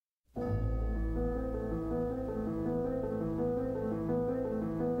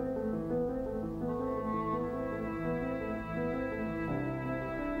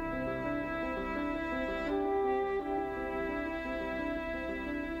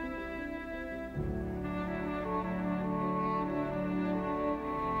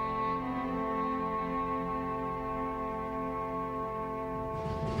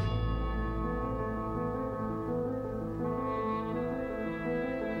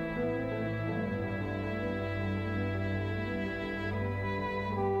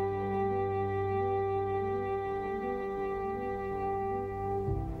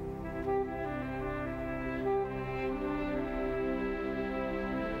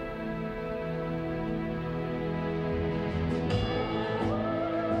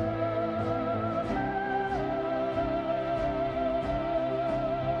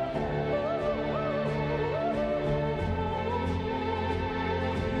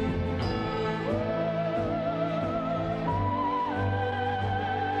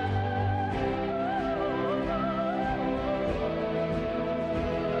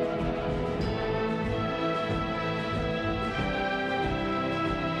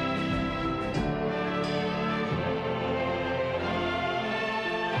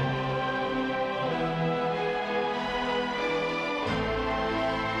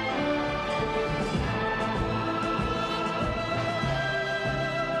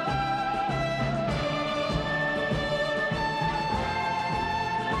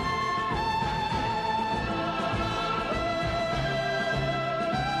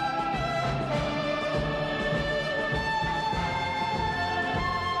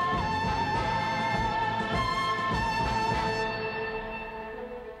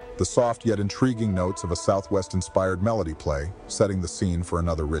the soft yet intriguing notes of a Southwest-inspired melody play, setting the scene for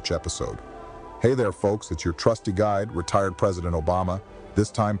another rich episode. Hey there, folks, it's your trusty guide, retired President Obama,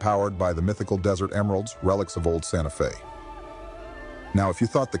 this time powered by the mythical desert emeralds, relics of old Santa Fe. Now, if you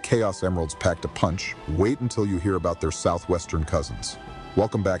thought the Chaos Emeralds packed a punch, wait until you hear about their southwestern cousins.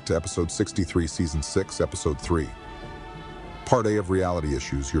 Welcome back to Episode 63, Season 6, Episode 3. Part A of Reality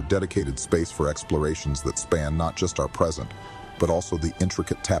Issues, your dedicated space for explorations that span not just our present, but also the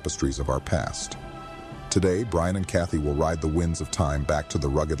intricate tapestries of our past. Today, Brian and Kathy will ride the winds of time back to the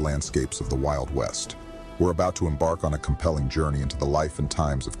rugged landscapes of the Wild West. We're about to embark on a compelling journey into the life and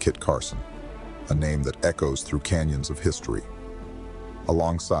times of Kit Carson, a name that echoes through canyons of history.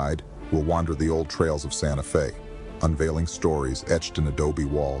 Alongside, we'll wander the old trails of Santa Fe, unveiling stories etched in adobe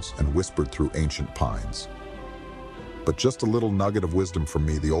walls and whispered through ancient pines. But just a little nugget of wisdom from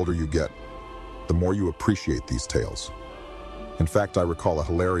me: the older you get, the more you appreciate these tales. In fact, I recall a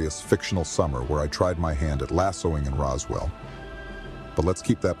hilarious fictional summer where I tried my hand at lassoing in Roswell. But let's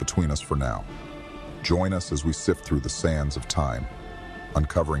keep that between us for now. Join us as we sift through the sands of time,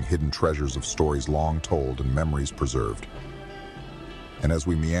 uncovering hidden treasures of stories long told and memories preserved. And as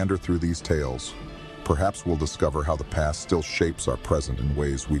we meander through these tales, perhaps we'll discover how the past still shapes our present in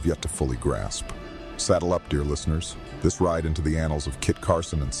ways we've yet to fully grasp. Saddle up, dear listeners. This ride into the annals of Kit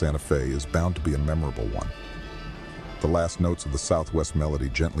Carson and Santa Fe is bound to be a memorable one. The last notes of the Southwest melody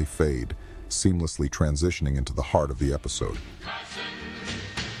gently fade, seamlessly transitioning into the heart of the episode. Carson,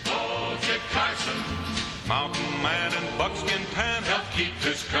 oh, Kit Carson, mountain man in buckskin tan, helped keep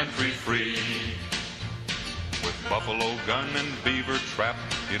this country free. With buffalo gun and beaver trap,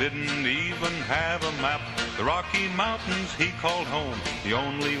 he didn't even have a map. The Rocky Mountains he called home, he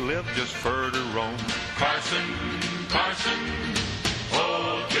only lived just for to roam. Carson, Carson,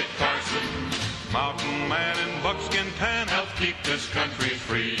 oh, Kit Carson, mountain man in buckskin tan, helped keep this country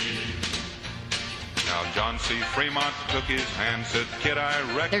free. Now John C. Fremont took his hand, said, Kid, I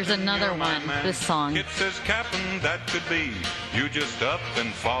reckon there's another one, this song. Kid says, Captain, that could be. You just up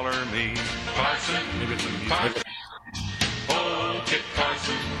and follow me. Carson, Carson, oh, Kit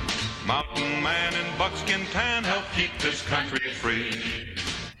Carson, mountain man in buckskin tan, helped keep this country free.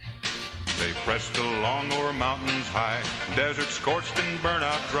 They pressed along o'er mountains high, desert scorched and burnt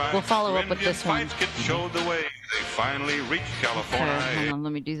out dry. We'll follow up with this one. Fights showed the way. They finally reached California. Okay, hold on,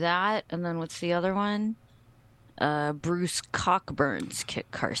 let me do that. And then what's the other one? Bruce Cockburn's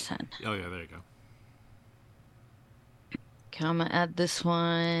Kit Carson. Oh yeah, there you go. Okay, I'm gonna add this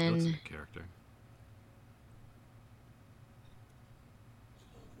one. That's a good character.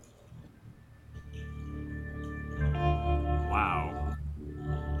 Wow.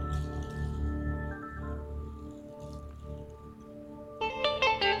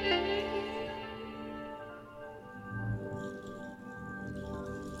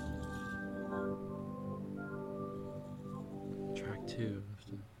 Track 2.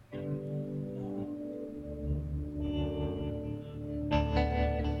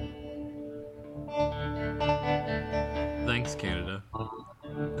 Thanks, Canada.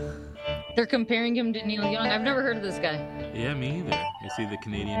 They're comparing him to Neil Young. I've never heard of this guy. Yeah, me either. Is he the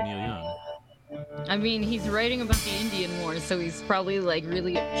Canadian Neil Young? I mean, he's writing about the Indian Wars, so he's probably like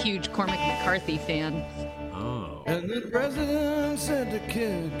really a huge Cormac McCarthy fan. Oh. And the president said to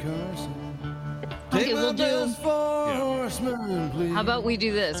Kit Carson, Okay, we'll do. horsemen, please. How about we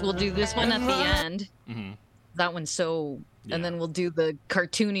do this? We'll do this one at the end. Mm-hmm. That one's so. Yeah. And then we'll do the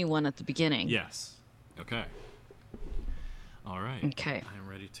cartoony one at the beginning. Yes. Okay. All right. Okay. I am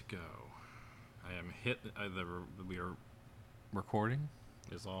ready to go. I am hit. We are recording.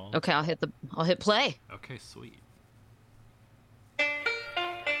 Is all. Okay, I'll hit play. Okay, sweet.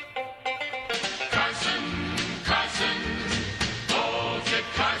 Carson, Carson, oh, Kit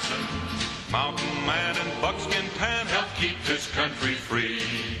Carson, mountain man in buckskin tan, helped keep this country free.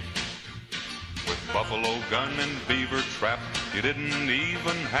 With buffalo gun and beaver trap, he didn't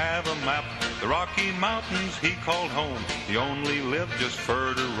even have a map. The Rocky Mountains he called home, he only lived just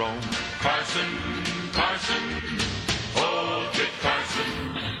for to roam. Carson, Carson, oh, Kit Carson,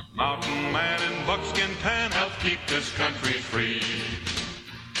 mountain man in buckskin tan, helped keep this country free.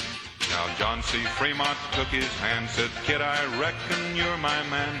 Now John C. Fremont took his hand, said, Kid, I reckon you're my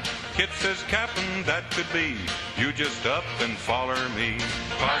man. Kit says, Captain, that could be. You just up and follow me.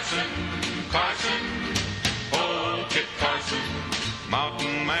 Carson, Carson, oh, Kit Carson,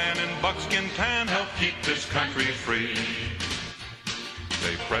 mountain man in buckskin tan, helped keep this country free.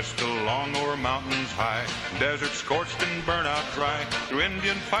 They pressed along o'er mountains high, desert scorched and burnt out dry. Through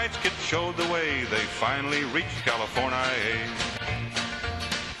Indian fights, Kit showed the way. They finally reached California.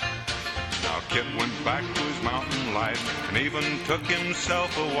 Now Kit went back to his mountain life and even took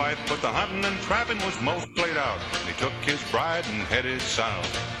himself a wife. But the hunting and trapping was most played out. He took his bride and headed south.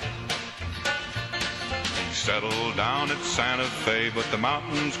 He settled down at Santa Fe, but the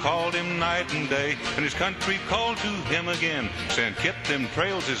mountains called him night and day. And his country called to him again, saying, Kit, them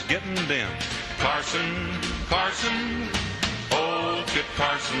trails is getting dim. Carson, Carson, old Kit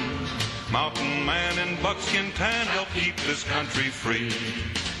Carson, mountain man in buckskin tan, help keep this country free.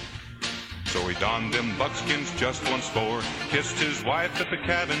 So he donned them buckskins just once more, kissed his wife at the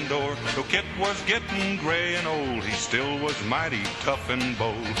cabin door. Though Kit was getting gray and old, he still was mighty tough and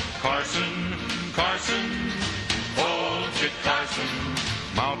bold. Carson, Carson, old Kit Carson,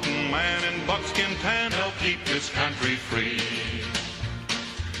 mountain man in buckskin tan, help keep this country free.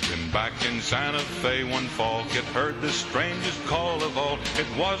 Then back in Santa Fe one fall, Kit heard the strangest call of all. It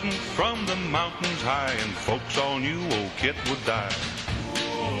wasn't from the mountains high, and folks all knew old Kit would die.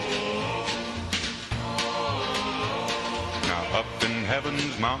 Now up in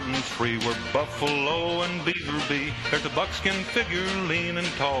heaven's mountains free, where buffalo and beaver be, there's a buckskin figure lean and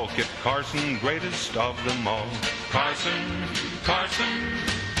tall, Kit Carson, greatest of them all. Carson, Carson,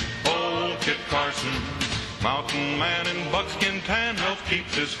 old Kit Carson, mountain man in buckskin tan, help keep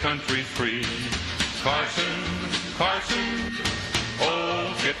this country free. Carson, Carson,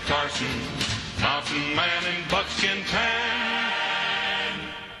 old Kit Carson, mountain man in buckskin tan,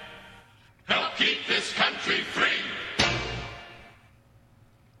 help keep this country free.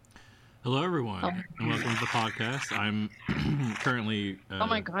 Hello, everyone, and welcome to the podcast. I'm currently... oh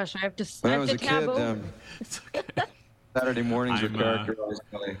my gosh, I have to When I was a kid, It's okay. Saturday mornings were I'm, characterized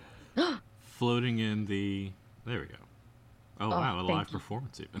by... Floating in the... There we go. Oh, wow, a live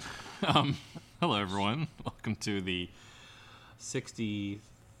performance even. Hello, everyone. Welcome to the 63rd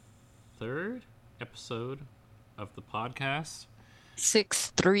episode of the podcast.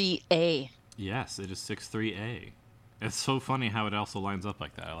 63A. Yes, it is 63A. It's so funny how it also lines up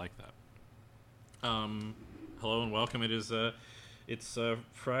like that. I like that. Hello and welcome. It's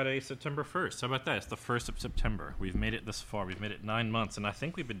Friday, September 1st. How about that? It's the 1st of September. We've made it this far. We've made it 9 months, and I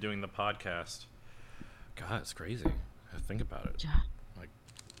think we've been doing the podcast. God, it's crazy. Think about it. Like,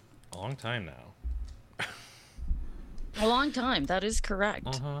 a long time now. A long time. That is correct.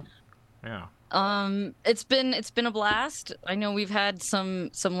 Uh-huh. Yeah. It's been a blast. I know we've had some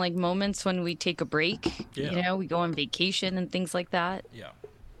like moments when we take a break. Yeah. You know, we go on vacation and things like that. Yeah.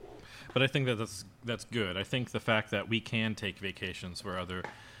 But I think that's good. I think the fact that we can take vacations where other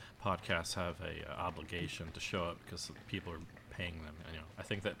podcasts have a obligation to show up because people are paying them. You know, I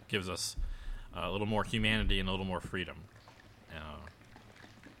think that gives us a little more humanity and a little more freedom.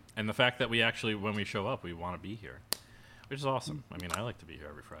 And the fact that we actually, when we show up, we want to be here, which is awesome. I mean, I like to be here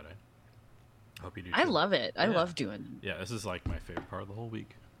every Friday. I hope you do too. I love it. I Yeah. love doing it. Yeah, this is like my favorite part of the whole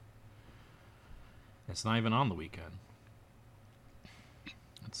week. It's not even on the weekend.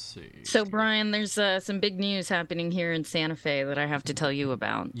 Let's see. So, Brian, there's some big news happening here in Santa Fe that I have to tell you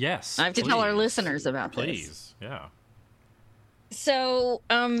about. Yes, I have to tell our please. listeners about this. Please, yeah. So,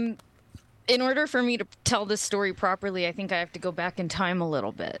 in order for me to tell this story properly, I think I have to go back in time a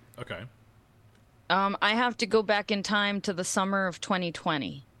little bit. Okay. I have to go back in time to the summer of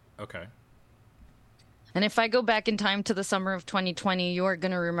 2020. Okay. And if I go back in time to the summer of 2020, you are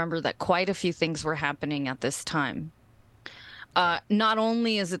going to remember that quite a few things were happening at this time. Not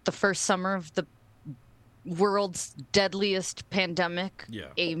only is it the first summer of the world's deadliest pandemic,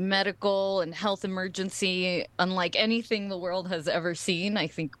 a medical and health emergency unlike anything the world has ever seen, I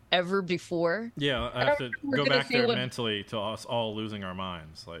think, ever before. Yeah, I have to go back there mentally to us all losing our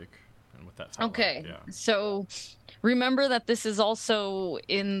minds, like, and what that felt Okay, like. Yeah. So remember that this is also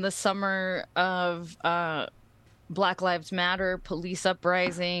in the summer of Black Lives Matter, police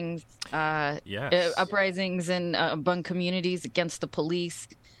uprisings, uprisings in among communities against the police.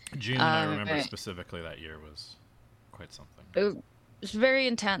 June, I remember specifically that year was quite something. It was very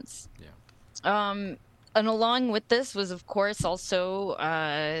intense. Yeah. And along with this was, of course, also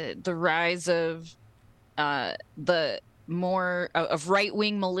the rise of the more of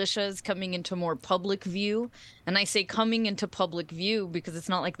right-wing militias coming into more public view. And I say coming into public view because it's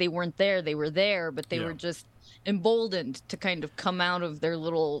not like they weren't there. They were there, but they were just emboldened to kind of come out of their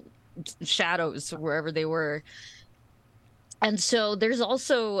little shadows wherever they were. And so there's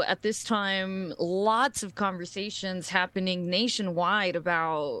also at this time lots of conversations happening nationwide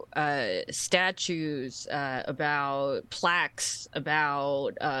about statues, about plaques,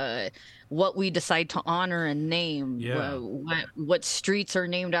 about what we decide to honor and name. Yeah. What streets are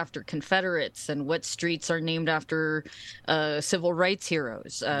named after Confederates and what streets are named after civil rights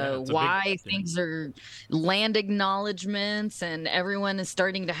heroes. Why things are land acknowledgements, and everyone is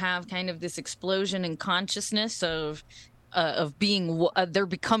starting to have kind of this explosion in consciousness of being they're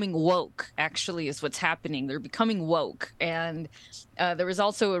becoming woke, actually, is what's happening. They're becoming woke. And there was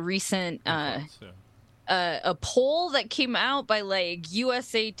also a recent a poll that came out by like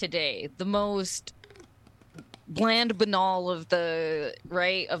USA Today, the most bland banal of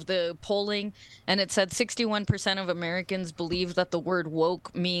the polling, and it said 61% of Americans believe that the word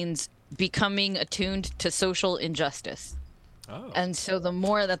woke means becoming attuned to social injustice. And so the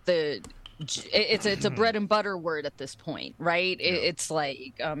more that it's a bread and butter word at this point, right? Yeah. It's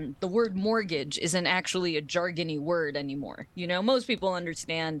like the word mortgage isn't actually a jargony word anymore. You know, most people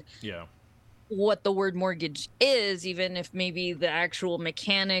understand what the word mortgage is, even if maybe the actual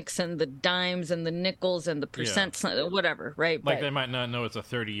mechanics and the dimes and the nickels and the percents, whatever, right? Like, they might not know it's a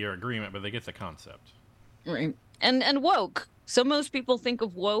 30-year agreement, but they get the concept. Right. And woke. So most people think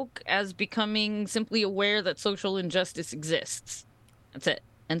of woke as becoming simply aware that social injustice exists. That's it.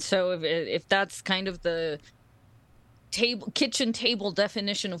 And so if that's kind of the kitchen table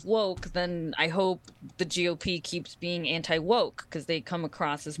definition of woke, then I hope the GOP keeps being anti-woke, because they come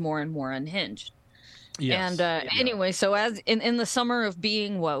across as more and more unhinged. Yes. And anyway, so as in the summer of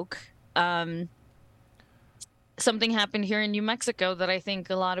being woke, something happened here in New Mexico that I think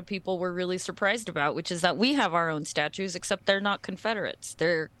a lot of people were really surprised about, which is that we have our own statues, except they're not Confederates.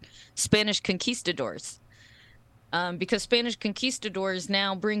 They're Spanish conquistadors. Because Spanish conquistadors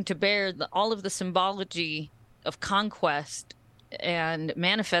now bring to bear all of the symbology of conquest and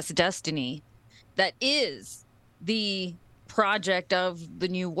manifest destiny that is the project of the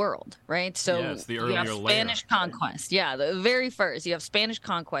New World, right? So it's the you have Spanish conquest. Yeah, the very first. You have Spanish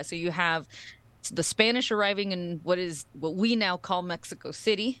conquest. So you have the Spanish arriving in what we now call Mexico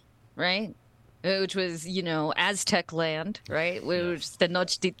City, right? Which was, Aztec land, right? Which is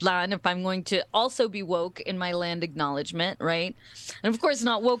Tenochtitlan, if I'm going to also be woke in my land acknowledgement, right? And of course,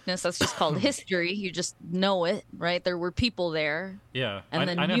 not wokeness, that's just called history. You just know it, right? There were people there. Yeah. And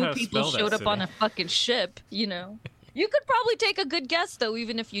then new people showed up on a fucking ship, You could probably take a good guess, though,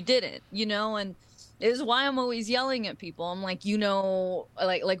 even if you didn't, and it is why I'm always yelling at people. I'm like,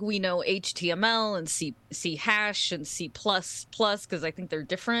 like we know HTML and C hash and C++, because I think they're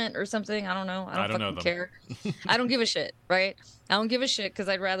different or something. I don't know. I don't fucking care. I don't give a shit, right? I don't give a shit, because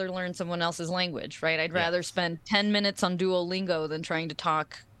I'd rather learn someone else's language, right? I'd rather spend 10 minutes on Duolingo than trying to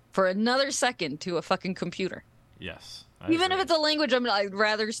talk for another second to a fucking computer. Yes. Even if it's a language, I'd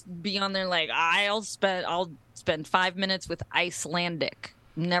rather be on there like, I'll spend 5 minutes with Icelandic.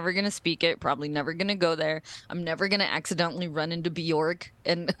 Never gonna speak it, probably never gonna go there. I'm never gonna accidentally run into Bjork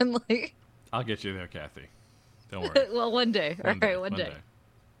and like. I'll get you there, Kathy. Don't worry. Well, one day. All right, one day.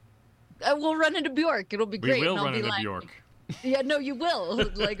 We'll run into Bjork. It'll be great. We will run into Bjork. Yeah, no, you will.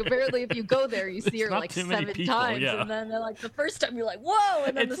 Like, apparently, if you go there, you see her like 7 times, and then like the first time you're like, whoa,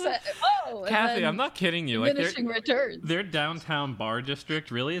 and then whoa. Kathy, I'm not kidding you. Like, diminishing returns. Their downtown bar district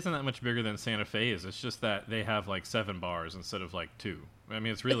really isn't that much bigger than Santa Fe is. It's just that they have like 7 bars instead of like 2. I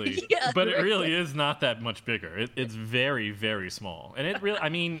mean, it's really, but it really is not that much bigger. It's very, very small, and it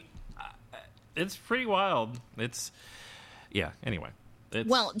really, it's pretty wild. Anyway.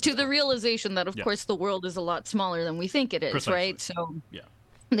 Well, to the realization that, of course, the world is a lot smaller than we think it is, precisely. Right? So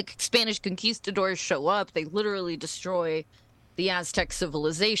the Spanish conquistadors show up. They literally destroy the Aztec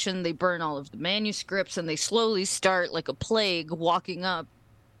civilization. They burn all of the manuscripts, and they slowly start, like a plague, walking up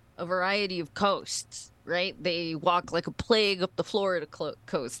a variety of coasts. Right? They walk like a plague up the Florida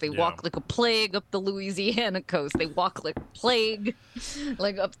coast. They walk like a plague up the Louisiana coast. They walk like a plague,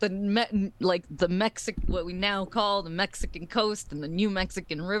 like up the Mexican, what we now call the Mexican coast, and the New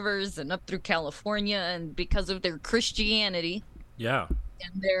Mexican rivers, and up through California. And because of their Christianity, and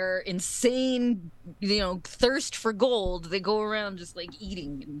their insane, thirst for gold, they go around just like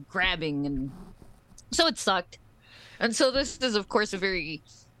eating and grabbing, and so it sucked. And so this is, of course, a very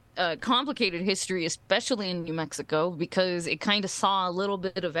complicated history, especially in New Mexico, because it kind of saw a little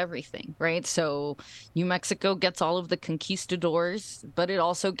bit of everything, right? So New Mexico gets all of the conquistadors, but it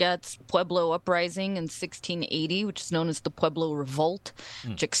also gets Pueblo uprising in 1680, which is known as the Pueblo Revolt,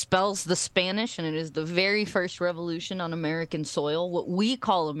 which expels the Spanish, and it is the very first revolution on American soil, what we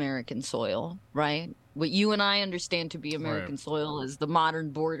call American soil, right? What you and I understand to be American soil is the modern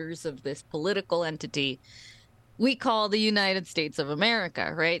borders of this political entity, we call the United States of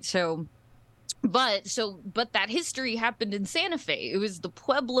America, right? But that history happened in Santa Fe. It was the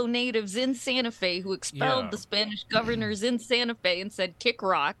Pueblo natives in Santa Fe who expelled the Spanish governors in Santa Fe and said, kick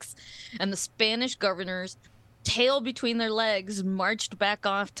rocks. And the Spanish governors, tail between their legs, marched back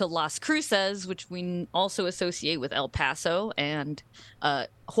off to Las Cruces, which we also associate with El Paso and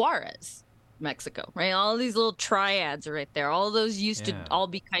Juarez, Mexico, right? All these little triads are right there. All those used to all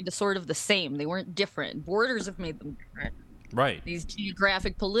be kind of sort of the same. They weren't different. Borders have made them different. Right. These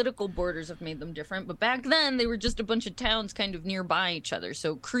geographic political borders have made them different. But back then, they were just a bunch of towns kind of nearby each other.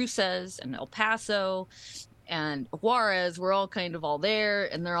 So Cruces and El Paso and Juarez were all kind of all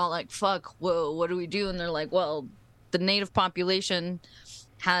there. And they're all like, fuck, whoa, what do we do? And they're like, well, the native population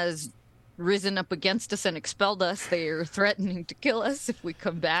has risen up against us and expelled us. They're threatening to kill us if we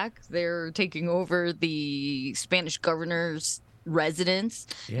come back. They're taking over the Spanish governor's residence.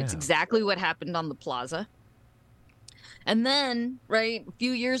 It's exactly what happened on the plaza. And then, right, a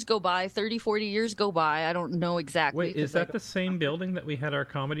few years go by, 30, 40 years go by. I don't know exactly. Wait, is that the same building that we had our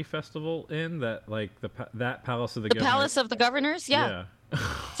comedy festival in? That, like, that Palace of the Governors? The Palace of the Governors? Yeah.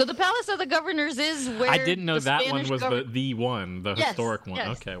 So the Palace of the Governors is where I didn't know that Spanish one was the one, the historic one.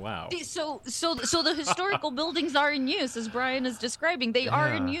 Yes. Okay, wow. So the historical buildings are in use, as Brian is describing. They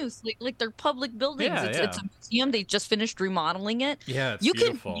are in use. Like they're public buildings. It's a museum. They just finished remodeling it. Yeah, it's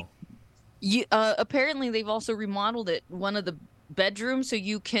beautiful. Apparently they've also remodeled it, one of the bedrooms, so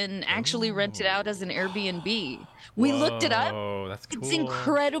you can actually rent it out as an Airbnb. We looked it up. Oh, that's cool. It's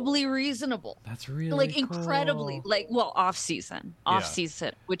incredibly reasonable. That's really like cool. Incredibly, like, well, off season,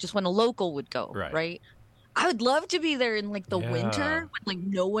 which is when a local would go, right? I would love to be there in like the winter when like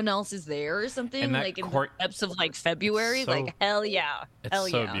no one else is there or something, and like in the depths of like February. Like hell yeah,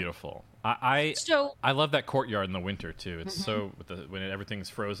 it's so beautiful. I love that courtyard in the winter too. It's so when everything's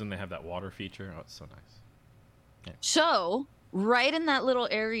frozen, they have that water feature. Oh, it's so nice. Yeah. So right in that little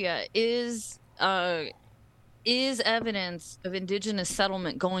area is evidence of indigenous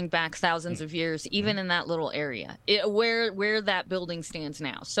settlement going back thousands of years, even in that little area where that building stands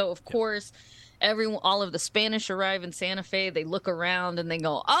now. So of course, all of the Spanish arrive in Santa Fe. They look around and they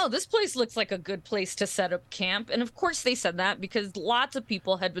go, "Oh, this place looks like a good place to set up camp." And of course, they said that because lots of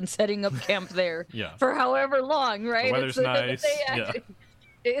people had been setting up camp there for however long, right? The weather's nice.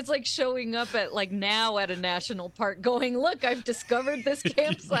 It's like showing up at like now at a national park, going, "Look, I've discovered this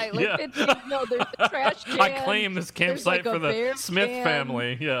campsite." Like, there's a trash can. I claim this campsite for the Smith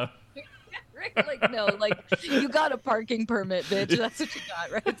family. Yeah. Like, no, like, you got a parking permit, bitch. That's what you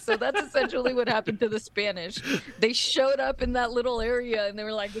got, right? So that's essentially what happened to the Spanish. They showed up in that little area and they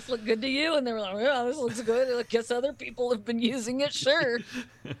were like, "This look good to you?" And they were like, "Yeah, this looks good." And I guess other people have been using it. Sure.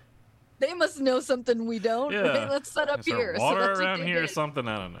 They must know something we don't. Yeah. Right? Let's set up here. Water around here or something?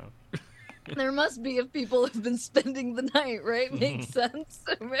 I don't know. There must be if people have been spending the night, right? Makes sense.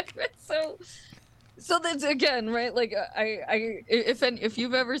 So that's, again, right? Like, if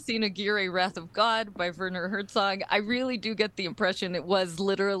you've ever seen Aguirre Wrath of God by Werner Herzog, I really do get the impression it was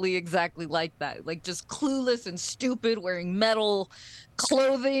literally exactly like that. Like, just clueless and stupid, wearing metal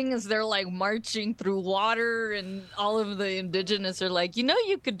clothing as they're like marching through water, and all of the indigenous are like,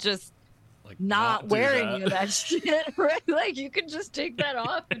 you could just like not wear any of that shit, right? Like, you could just take that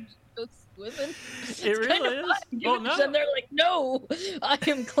off and go swimming. It really is. Well, no. And they're like, "No, I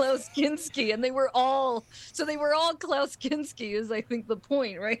am Klaus Kinski," and they were all Klaus Kinski is, I think, the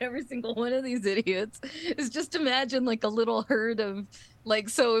point, right? Every single one of these idiots is just imagine like a little herd of like,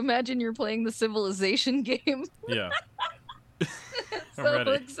 so imagine you're playing the Civilization game. Yeah. So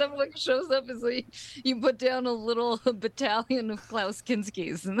like someone shows up and like you put down a little battalion of Klaus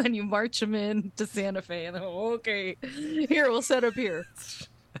Kinskis and then you march them in to Santa Fe and okay, here, we'll set up here.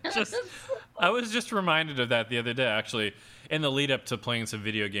 I was just reminded of that the other day, actually, in the lead up to playing some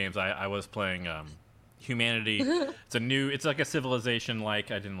video games. I was playing Humanity. It's like a Civilization. I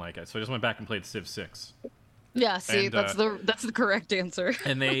didn't like it, so I just went back and played Civ 6. Yeah, see, and, that's the correct answer.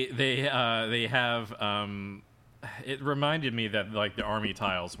 And they have it reminded me that like the army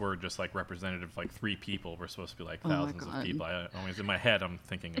tiles were just like representative of like 3 people. We're supposed to be like thousands of people. I always in my head I'm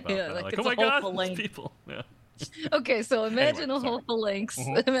thinking about that. Like, oh my god, these people. Yeah. Okay, so imagine a whole phalanx.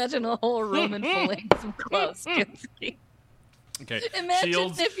 Imagine a whole Roman phalanx of Klaus Kinski. Okay. Imagine,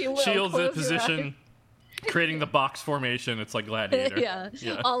 shields, if you will, shields in position, creating the box formation. It's like Gladiator.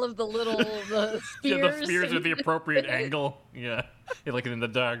 Yeah. All of the little spears. Yeah, the spears at the appropriate angle. Yeah, like in the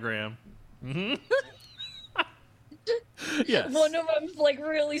diagram. Mm-hmm. Yes. One of them's like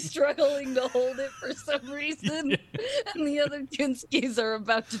really struggling to hold it for some reason, and the other Kinskis are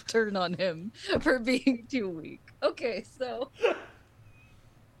about to turn on him for being too weak. Okay, so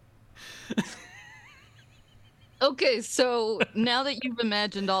Okay, so now that you've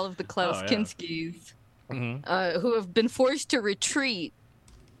imagined all of the Klaus Oh, yeah. Kinskis who have been forced to retreat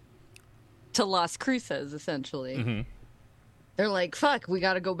to Las Cruces, essentially, they're like, fuck, we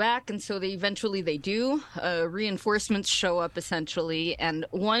got to go back. And so they do. Reinforcements show up, essentially. And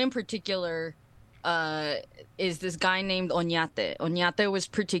one in particular is this guy named Oñate. Oñate was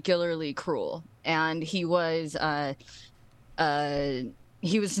particularly cruel. And he was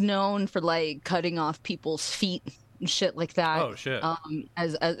known for, like, cutting off people's feet and shit like that. Oh, shit.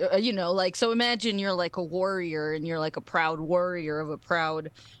 As you know, like, so imagine you're like a warrior and you're like a proud warrior of a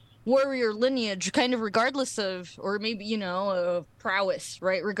proud warrior lineage, kind of regardless of, or maybe, you know, of prowess,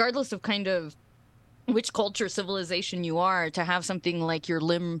 right? Regardless of kind of which culture, civilization you are, to have something like your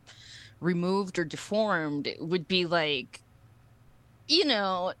limb removed or deformed, it would be like, you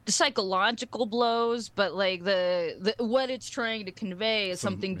know, psychological blows, but like the what it's trying to convey is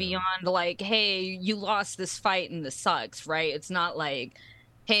something beyond like, hey, you lost this fight and this sucks, right? It's not like,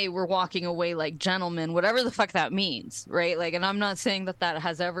 hey, we're walking away like gentlemen, whatever the fuck that means, right? Like, and I'm not saying that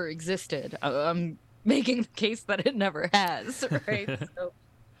has ever existed. I'm making the case that it never has, right?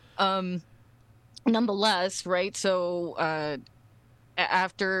 So, nonetheless, right? So,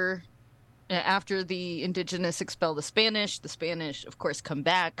 after the indigenous expel the Spanish, of course, come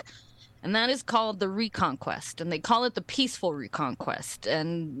back. And that is called the Reconquest. And they call it the peaceful Reconquest.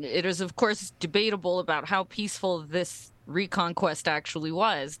 And it is, of course, debatable about how peaceful this Reconquest actually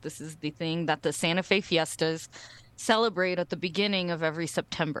was. This is the thing that the Santa Fe Fiestas celebrate at the beginning of every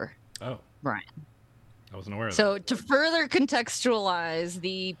September. Oh. Brian. I wasn't aware of that. So to further contextualize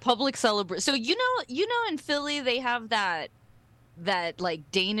the public celebration. So, you know, in Philly, they have that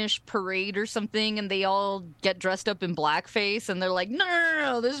like Danish parade or something, and they all get dressed up in blackface, and they're like,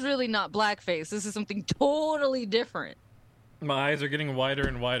 no, this is really not blackface. This is something totally different. My eyes are getting wider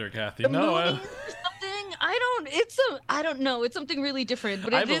and wider, Kathy. Or something. I don't know. It's something really different.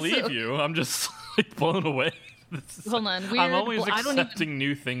 But I believe you. I'm just like blown away. Hold on. Weird. I'm always accepting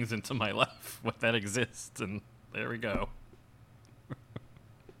new things into my life what that exists, and there we go.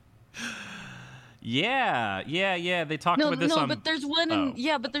 Yeah. They talked about this on... but there's one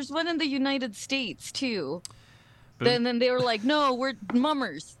but there's one in the United States too. Then they were like, no, we're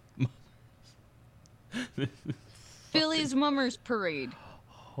mummers. Philly's Mummers Parade.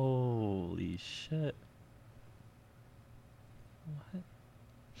 Holy shit. What?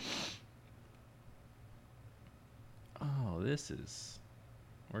 Oh, this is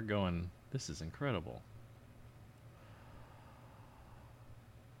incredible.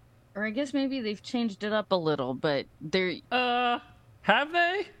 Or I guess maybe they've changed it up a little, but they're... Have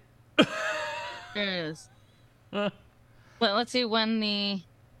they? There it is. Well, let's see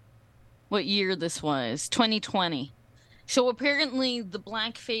what year this was. 2020. So apparently the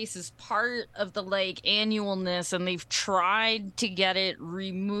blackface is part of the, like, annualness, and they've tried to get it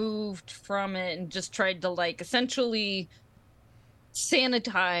removed from it and just tried to, like, essentially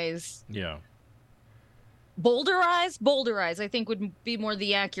sanitize... Yeah. Boulderize, I think would be more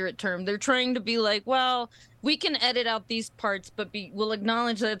the accurate term. They're trying to be like, well, we can edit out these parts, but we'll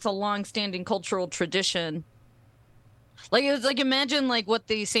acknowledge that it's a long-standing cultural tradition. Like, it's like, imagine like what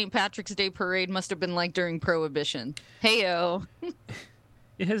the St. Patrick's Day parade must have been like during Prohibition. Heyo.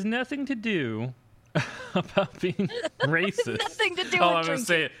 It has nothing to do about being racist. Nothing to do with I'm gonna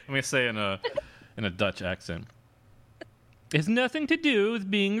say it. I'm gonna say it in a Dutch accent. It has nothing to do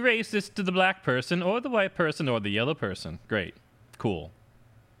with being racist to the black person or the white person or the yellow person. Great. Cool.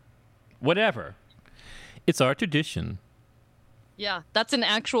 Whatever. It's our tradition. Yeah, that's an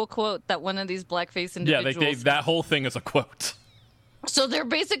actual quote that one of these blackface individuals... Yeah, that whole thing is a quote. So they're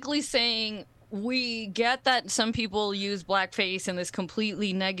basically saying, we get that some people use blackface in this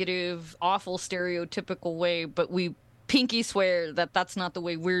completely negative, awful, stereotypical way, but we pinky swear that that's not the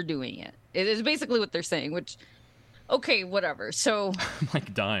way we're doing it. It is basically what they're saying, which... Okay, whatever. So I'm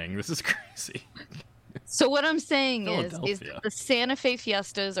like dying. This is crazy. So what I'm saying is that the Santa Fe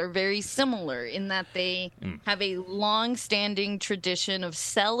Fiestas are very similar in that they have a long-standing tradition of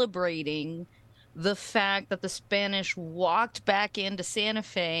celebrating the fact that the Spanish walked back into Santa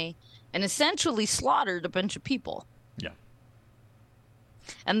Fe and essentially slaughtered a bunch of people. Yeah.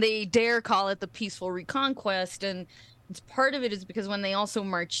 And they dare call it the peaceful Reconquest, and it's part of it is because when they also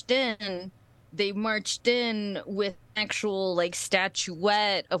marched in, they marched in with actual like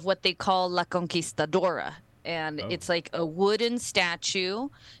statuette of what they call La Conquistadora. And it's like a wooden statue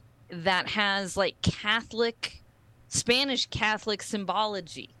that has like Spanish Catholic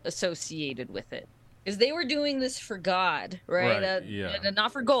symbology associated with it. Because they were doing this for God, right? Yeah.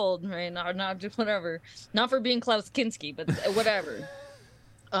 Not for gold, right? Not just whatever. Not for being Klaus Kinski, but whatever.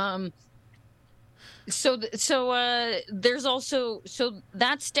 There's also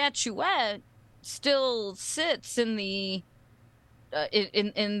that statuette still sits in the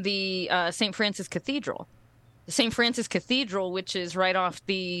St. Francis Cathedral. The St. Francis Cathedral, which is right off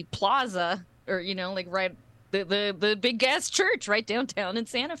the plaza, or like right the big gas church right downtown in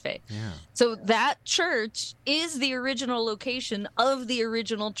Santa Fe. Yeah. So that church is the original location of the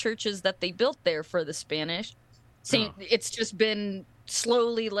original churches that they built there for the Spanish. It's just been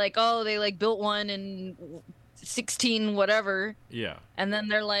slowly they built one in 16 whatever. Yeah. And then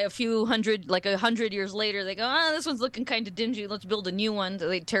they're like 100 years later, they go, this one's looking kind of dingy. Let's build a new one. So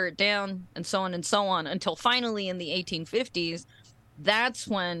they tear it down and so on until finally in the 1850s, that's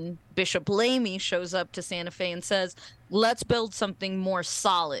when Bishop Lamy shows up to Santa Fe and says, let's build something more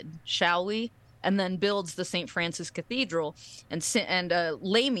solid, shall we? And then builds the St. Francis Cathedral. And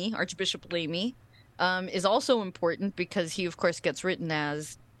Lamy, Archbishop Lamy, is also important because he, of course, gets written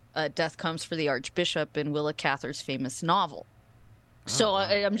as Death Comes for the Archbishop in Willa Cather's famous novel. So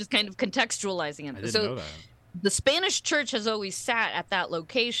I'm just kind of contextualizing it. I didn't know that. The Spanish church has always sat at that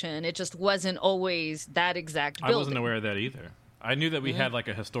location. It just wasn't always that exact building. I wasn't aware of that either. I knew that we had like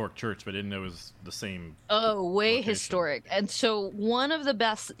a historic church, but I didn't know it was the same. Oh, way location. Historic. And so one of the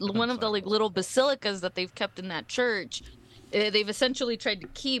little basilicas that they've kept in that church, they've essentially tried to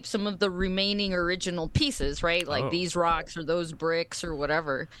keep some of the remaining original pieces, right? Like these rocks or those bricks or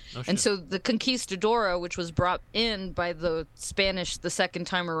whatever. Oh, and so the Conquistadora, which was brought in by the Spanish the second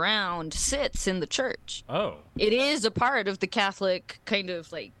time around, sits in the church. Oh. It is a part of the Catholic kind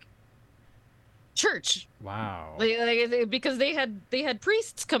of church. Wow. Because they had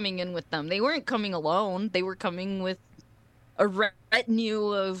priests coming in with them. They weren't coming alone. They were coming with a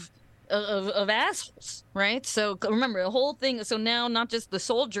retinue of assholes, right? So remember the whole thing. So now not just the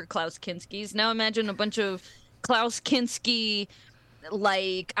soldier Klaus Kinskis. Now imagine a bunch of Klaus Kinski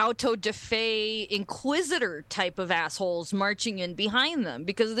auto de fe inquisitor type of assholes marching in behind them,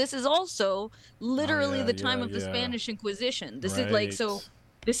 because this is also literally the time of the Spanish Inquisition. This is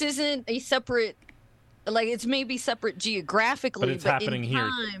this isn't a separate, it's maybe separate geographically, but it's happening here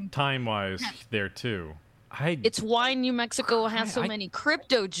time-wise there too. It's why New Mexico has so many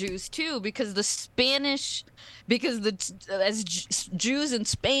crypto Jews too, because as Jews in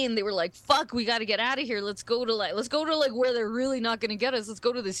Spain, they were like, "Fuck, we got to get out of here. Let's go to where they're really not going to get us. Let's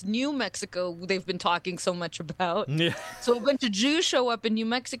go to this New Mexico they've been talking so much about." Yeah. So a bunch of Jews show up in New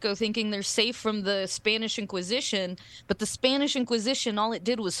Mexico thinking they're safe from the Spanish Inquisition, but the Spanish Inquisition, all it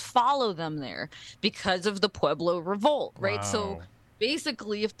did was follow them there because of the Pueblo Revolt, right? Wow. So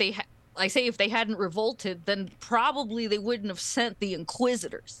basically, if they hadn't revolted, then probably they wouldn't have sent the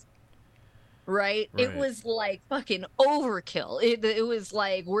Inquisitors, right? It was fucking overkill. It was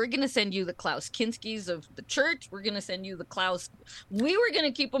we're going to send you the Klaus Kinskis of the church. We're going to send you the we were going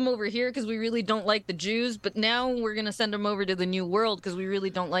to keep them over here because we really don't like the Jews, but now we're going to send them over to the New World because we really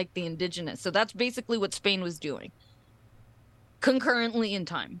don't like the indigenous. So that's basically what Spain was doing concurrently in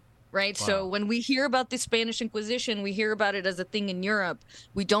time. Right. Wow. So when we hear about the Spanish Inquisition, we hear about it as a thing in Europe.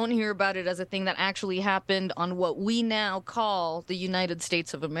 We don't hear about it as a thing that actually happened on what we now call the United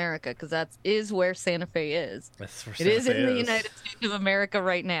States of America, because that is where Santa Fe is. That's where it is in the United States of America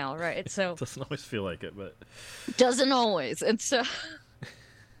right now. Right. So it doesn't always feel like it, but doesn't always. And so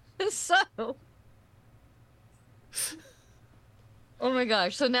oh my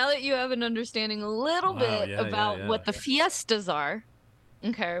gosh. So now that you have an understanding a little bit about what the fiestas are.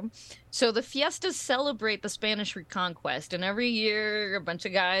 Okay, so the fiestas celebrate the Spanish Reconquest, and every year a bunch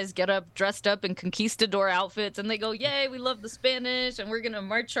of guys get up dressed up in conquistador outfits, and they go, "Yay, we love the Spanish, and we're gonna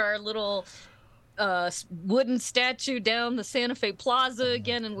march our little wooden statue down the Santa Fe Plaza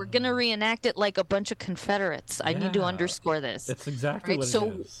again, and we're gonna reenact it like a bunch of Confederates." I need to underscore this. That's exactly what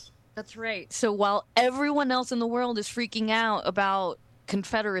it is. That's right. So while everyone else in the world is freaking out about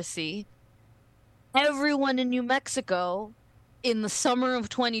Confederacy, everyone in New Mexico in the summer of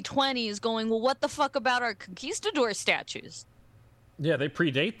 2020 is going, well, what the fuck about our conquistador statues? Yeah, they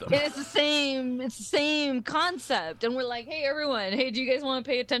predate them. And it's the same concept. And we're like, hey, everyone, hey, do you guys want to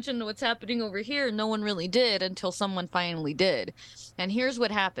pay attention to what's happening over here? No one really did until someone finally did. And here's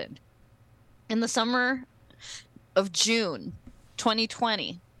what happened. In the summer of June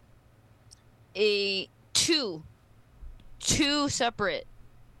 2020, two separate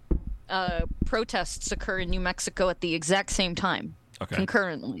protests occur in New Mexico at the exact same time,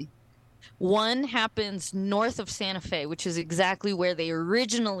 concurrently. One happens north of Santa Fe, which is exactly where they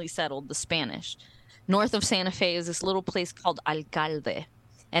originally settled the Spanish. North of Santa Fe is this little place called Alcalde.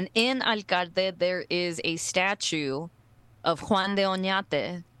 And in Alcalde, there is a statue of Juan de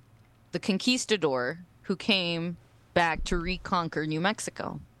Oñate, the conquistador who came back to reconquer New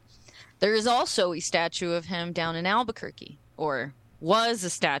Mexico. There is also a statue of him down in Albuquerque, or was a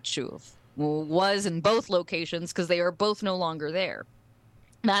statue of, well, was in both locations because they are both no longer there.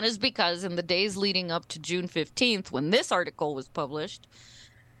 That is because in the days leading up to June 15th, when this article was published,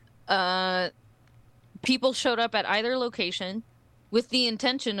 people showed up at either location with the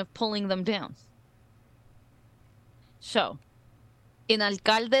intention of pulling them down. So, in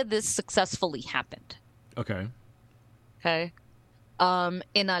Alcalde, this successfully happened. Okay. Okay.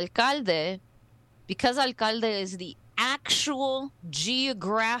 In Alcalde, because Alcalde is the actual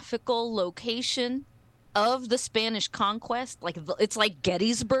geographical location of the Spanish conquest, like it's like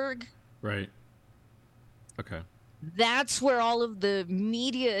Gettysburg. Right. Okay. That's where all of the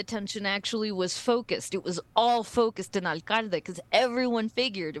media attention actually was focused. It was all focused in Alcalde because everyone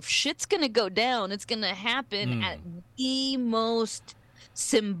figured if shit's going to go down, it's going to happen at the most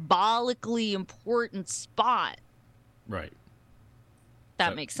symbolically important spot. Right.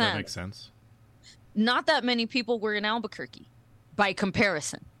 That makes sense. That makes sense. Not that many people were in Albuquerque by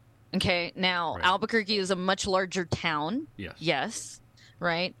comparison. Okay. Now, Right. Albuquerque is a much larger town. Yes. Yes.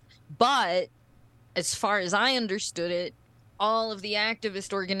 Right. But as far as I understood it, all of the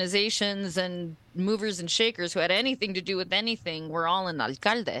activist organizations and movers and shakers who had anything to do with anything were all in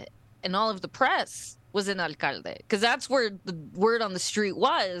Alcalde. And all of the press was in Alcalde. Because that's where the word on the street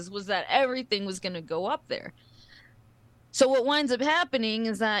was that everything was going to go up there. So what winds up happening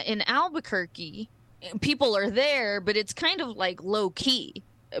is that in Albuquerque, people are there, but it's kind of like low key.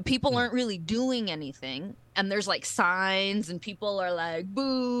 People aren't really doing anything. And there's like signs and people are like,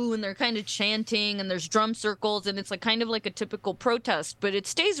 boo, and they're kind of chanting and there's drum circles and it's like kind of like a typical protest, but it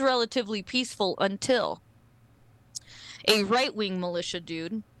stays relatively peaceful until a right-wing militia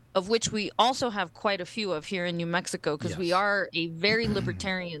dude, of which we also have quite a few of here in New Mexico because we are a very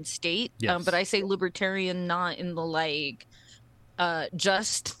libertarian state. Yes. But I say libertarian not in the like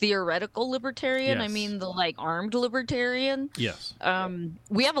just theoretical libertarian. Yes. I mean the like armed libertarian. Yes.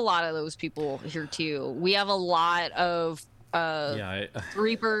 We have a lot of those people here too. We have a lot of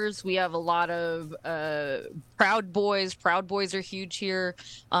Reapers. We have a lot of Proud Boys. Proud Boys are huge here.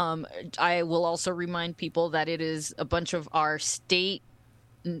 I will also remind people that it is a bunch of our state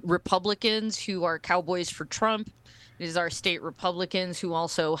Republicans who are cowboys for Trump. It is our state Republicans who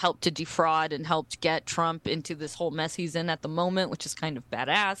also helped to defraud and helped get Trump into this whole mess he's in at the moment, which is kind of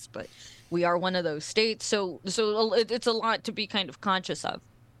badass, but we are one of those states. So it's a lot to be kind of conscious of.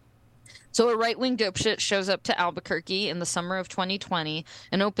 So a right-wing dipshit shows up to Albuquerque in the summer of 2020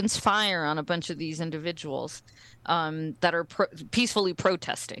 and opens fire on a bunch of these individuals that are peacefully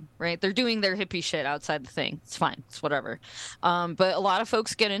protesting, right? They're doing their hippie shit outside the thing. It's fine. It's whatever. But a lot of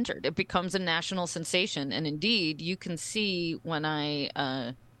folks get injured. It becomes a national sensation. And indeed, you can see when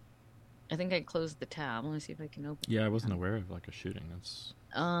I think I closed the tab. Let me see if I can open it. Yeah, I wasn't aware of like a shooting. That's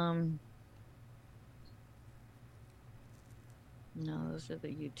no, those are the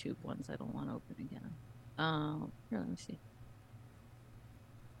YouTube ones I don't want to open again. Here, let me see.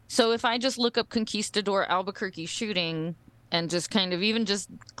 So if I just look up Conquistador Albuquerque shooting and just kind of even just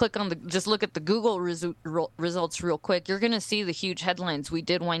click on just look at the Google results real quick, you're going to see the huge headlines we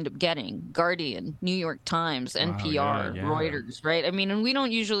did wind up getting. Guardian, New York Times, NPR, Reuters, right? I mean, and we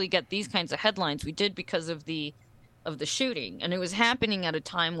don't usually get these kinds of headlines. We did because of the shooting. And it was happening at a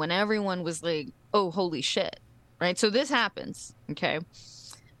time when everyone was like, oh, holy shit. Right, so this happens, okay?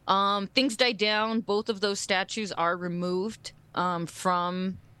 Things die down. Both of those statues are removed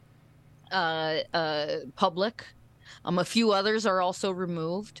from public. A few others are also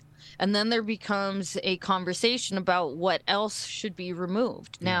removed. And then there becomes a conversation about what else should be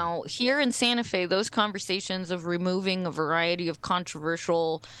removed. Yeah. Now, here in Santa Fe, those conversations of removing a variety of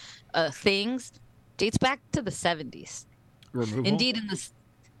controversial things dates back to the 70s. Removal? Indeed,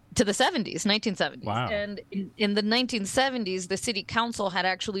 to the 70s, 1970s. Wow. And in the 1970s, the city council had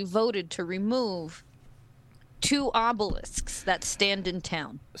actually voted to remove 2 obelisks that stand in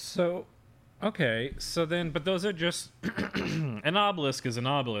town. So, okay. So then, but those are just, an obelisk is an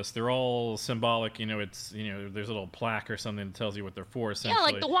obelisk. They're all symbolic. You know, it's, there's a little plaque or something that tells you what they're for, essentially. Yeah,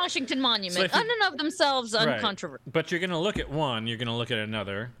 like the Washington Monument. So in and of themselves, uncontroversial. Right. But you're going to look at one, you're going to look at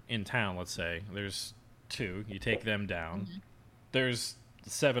another in town, let's say. There's 2. You take them down. Mm-hmm. There's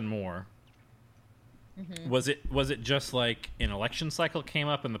 7 more. Mm-hmm. Was it just like an election cycle came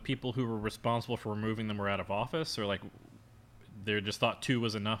up and the people who were responsible for removing them were out of office, or like they just thought 2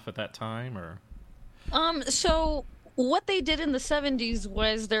 was enough at that time, or? So what they did in the 70s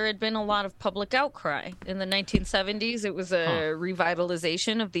was there had been a lot of public outcry. In the 1970s, it was a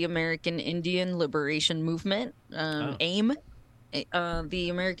revitalization of the American Indian Liberation Movement, AIM. The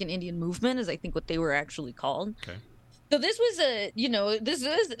American Indian Movement is, I think, what they were actually called. Okay. So this was this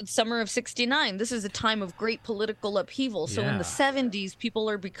is summer of 69. This is a time of great political upheaval. So in the 70s, people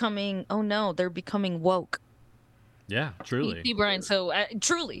are becoming, they're becoming woke. Yeah, truly. See, Brian, so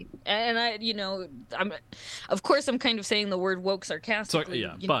truly. And of course, I'm kind of saying the word woke sarcastically,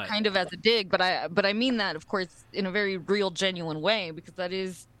 kind of as a dig, but I mean that, of course, in a very real, genuine way, because that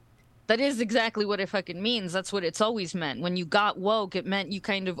is exactly what it fucking means. That's what it's always meant. When you got woke, it meant you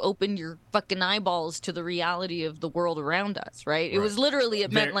kind of opened your fucking eyeballs to the reality of the world around us, right? It was literally,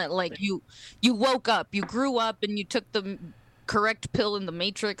 it meant like you woke up, you grew up, and you took the correct pill in the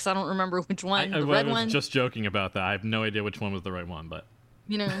Matrix. I don't remember which one, the red one. I was just joking about that. I have no idea which one was the right one, but...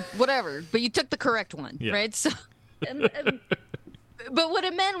 whatever. But you took the correct one, right? So... But what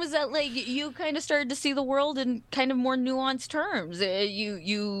it meant was that, like, you kind of started to see the world in kind of more nuanced terms.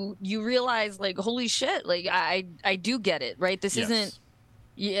 You realize, like, holy shit, like, I do get it, right? This isn't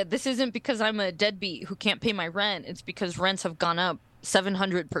because I'm a deadbeat who can't pay my rent. It's because rents have gone up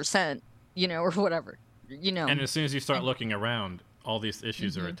 700%, or whatever, And as soon as you start looking around, all these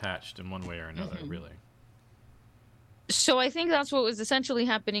issues are attached in one way or another, really. So I think that's what was essentially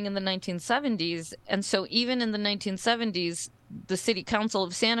happening in the 1970s. And so even in the 1970s, the city council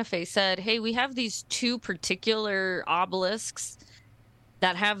of Santa Fe said, hey, we have these two particular obelisks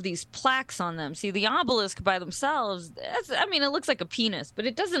that have these plaques on them. See, the obelisk by themselves, it looks like a penis, but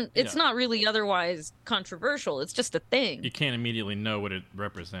it's not really otherwise controversial. It's just a thing. You can't immediately know what it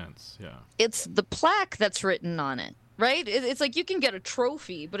represents. Yeah. It's the plaque that's written on it. Right? It's like you can get a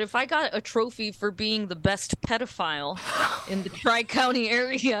trophy, but if I got a trophy for being the best pedophile in the Tri-County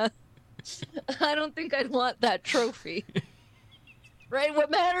area, I don't think I'd want that trophy. Right? What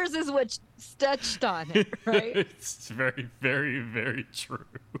matters is what's sketched on it, right? It's very, very, very true.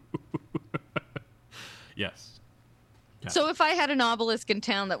 Yes. Yeah. So if I had an obelisk in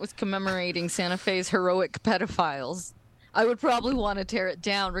town that was commemorating Santa Fe's heroic pedophiles, I would probably want to tear it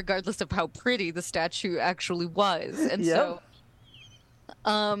down regardless of how pretty the statue actually was. And so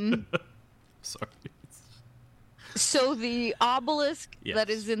sorry. So the obelisk that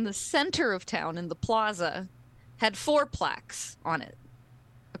is in the center of town in the plaza had 4 plaques on it.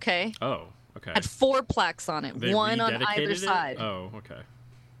 Okay? Oh, okay. Had 4 plaques on it, They one on either side. Oh, okay.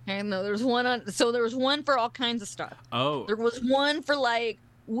 And no, there was one for all kinds of stuff. Oh. There was one for, like,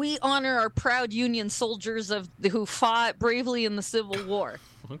 we honor our proud Union soldiers who fought bravely in the Civil War.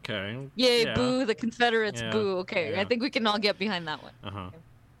 Okay. Yay, boo, the Confederates, Yeah. boo. Okay, Yeah. I think we can all get behind that one. Uh-huh. Okay.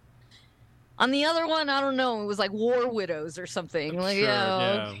 On the other one, I don't know, it was like war widows or something. Like,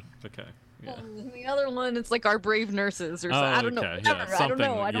 sure, okay. Yeah. And the other one, it's like our brave nurses or something. I don't know. Okay. Whatever. I don't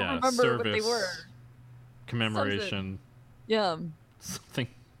know. I don't remember service, what they were. Commemoration. Something. Yeah. Something.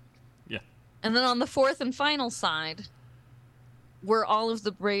 Yeah. And then on the fourth and final side were all of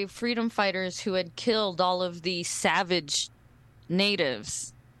the brave freedom fighters who had killed all of the savage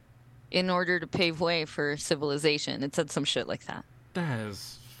natives in order to pave way for civilization. It said some shit like that. That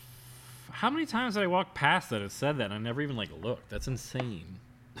is... How many times did I walk past that it said that and I never even, looked? That's insane.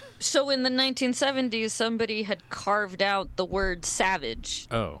 So in the 1970s, somebody had carved out the word savage.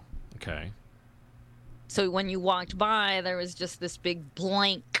 Oh, okay. So when you walked by, there was just this big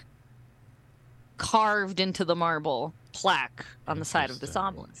blank carved into the marble plaque on the side of this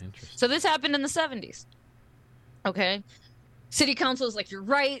obelisk. So this happened in the 70s. Okay? City council is like, you're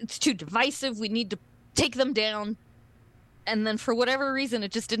right, it's too divisive, we need to take them down. And then for whatever reason,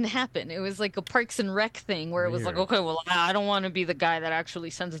 it just didn't happen. It was like a Parks and Rec thing where it was like, okay, well, I don't want to be the guy that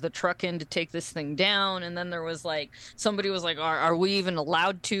actually sends the truck in to take this thing down. And then there was like, somebody was like, are we even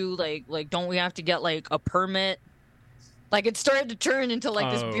allowed to? Like, don't we have to get like a permit? Like it started to turn into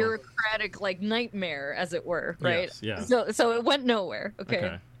like this bureaucratic like nightmare, as it were, right? Yes, yeah. So it went nowhere.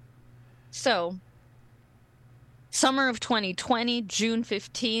 Okay. So summer of 2020, June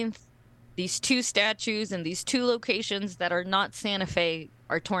 15th, these 2 statues in these 2 locations that are not Santa Fe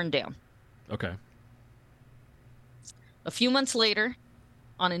are torn down. Okay. A few months later,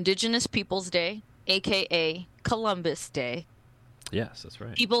 on Indigenous Peoples Day, a.k.a. Columbus Day. Yes, that's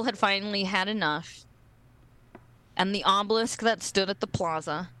right. People had finally had enough. And the obelisk that stood at the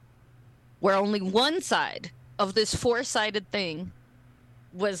plaza, where only one side of this 4-sided thing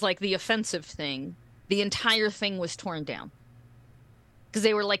was like the offensive thing, the entire thing was torn down. Because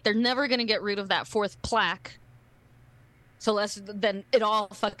they were like, they're never going to get rid of that 4th plaque. So then it all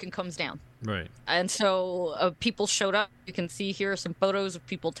fucking comes down. Right. And so people showed up. You can see here some photos of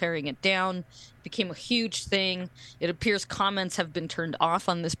people tearing it down. It became a huge thing. It appears comments have been turned off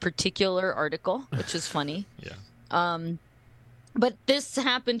on this particular article, which is funny. Yeah. But this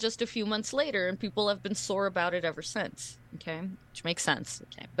happened just a few months later, and people have been sore about it ever since. Okay, which makes sense.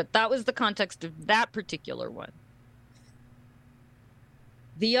 Okay, but that was the context of that particular one.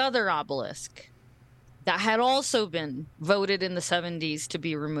 the other obelisk that had also been voted in the 70s to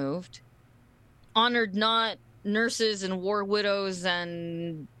be removed honored not nurses and war widows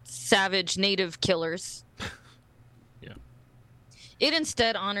and savage native killers. Yeah. It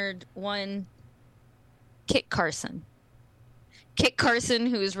instead honored one Kit Carson. Kit Carson,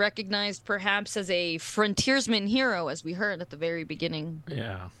 who is recognized perhaps as a frontiersman hero, as we heard at the very beginning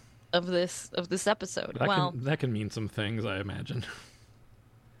Yeah. of this episode. That can mean some things, I imagine.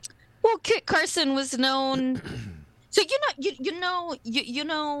 Well, Kit Carson was known. So you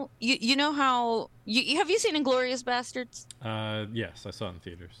know how have you seen Inglourious Bastards? Yes, I saw it in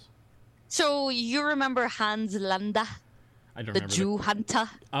theaters. So you remember Hans Landa, I don't the remember Jew hunter?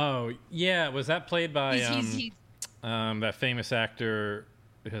 Oh yeah, was that played by He's that famous actor?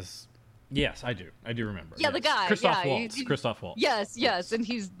 Because yes, I do remember. Yeah, yes. the guy. Christoph yeah, Waltz. Christoph Waltz. Yes, and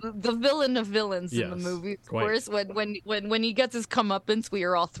he's the villain of villains in the Yes, movie. Of quite. course, when he gets his comeuppance, we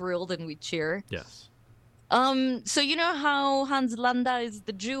are all thrilled and we cheer. Yes. So you know how Hans Landa is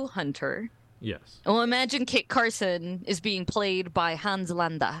the Jew hunter? Yes. Well, imagine Kit Carson is being played by Hans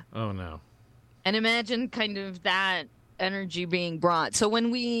Landa. Oh no. And imagine kind of that energy being brought. So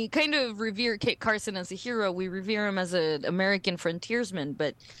when we kind of revere Kit Carson as a hero, we revere him as an American frontiersman,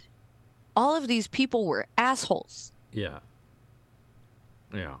 but all of these people were assholes. Yeah.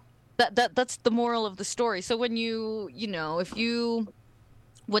 Yeah. That's the moral of the story. So when if you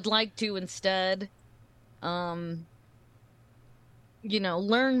would like to instead learn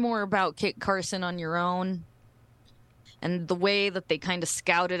more about Kit Carson on your own and the way that they kind of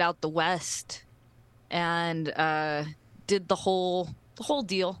scouted out the West and did the whole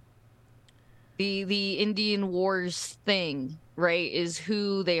deal. The Indian Wars thing, right, is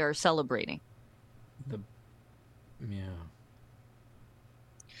who they are celebrating. Yeah.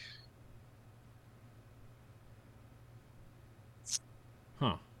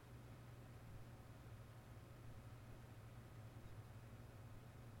 Huh.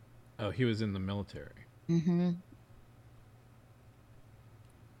 Oh, he was in the military. Mm-hmm.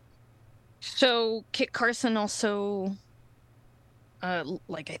 So Kit Carson also, I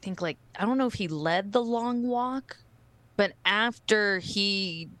don't know if he led the Long Walk, but after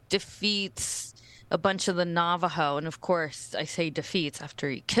he defeats a bunch of the Navajo, and of course I say defeats after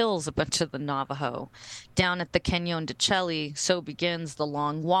he kills a bunch of the Navajo down at the Canyon de Chelly, so begins the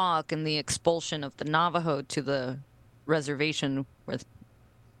Long Walk and the expulsion of the Navajo to the reservation where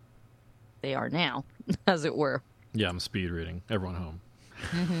they are now, as it were. Yeah, I'm speed reading. Everyone home.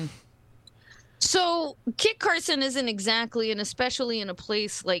 Mm-hmm. So Kit Carson isn't exactly, and especially in a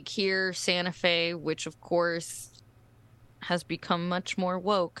place like here, Santa Fe, which of course has become much more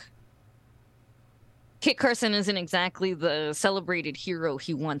woke. Kit Carson isn't exactly the celebrated hero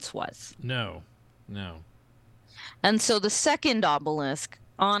he once was. No. And so the second obelisk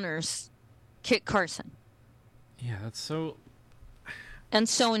honors Kit Carson. Yeah, that's so... And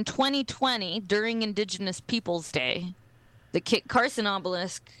so in 2020, during Indigenous Peoples Day, the Kit Carson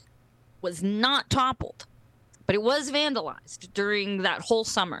obelisk was not toppled, but it was vandalized during that whole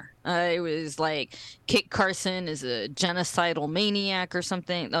summer. It was like Kit Carson is a genocidal maniac or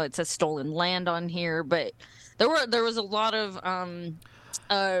something. Oh, it says stolen land on here, but there was a lot of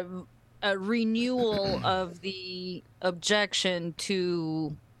a renewal of the objection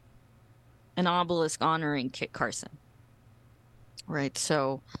to an obelisk honoring Kit Carson. Right,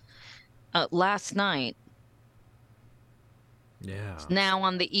 so last night, now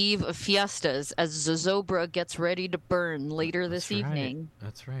on the eve of Fiestas, as Zozobra gets ready to burn later this evening.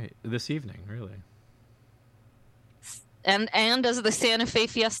 That's right. This evening, really. And as the Santa Fe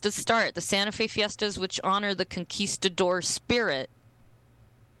Fiestas start, the Santa Fe Fiestas, which honor the conquistador spirit,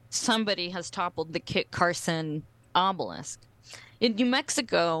 somebody has toppled the Kit Carson obelisk. In New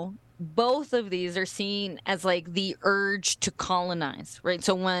Mexico, both of these are seen as like the urge to colonize, right?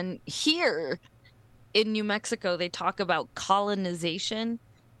 So when here in New Mexico they talk about colonization,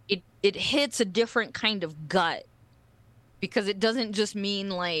 it hits a different kind of gut, because it doesn't just mean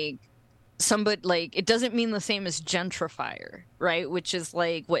like somebody, like it doesn't mean the same as gentrifier, right? Which is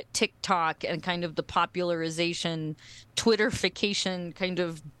like what TikTok and kind of the popularization, Twitterification kind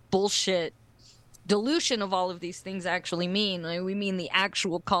of bullshit dilution of all of these things actually mean. Like, we mean the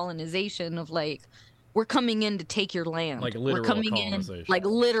actual colonization of like, we're coming in to take your land. Like literal we're coming colonization. in like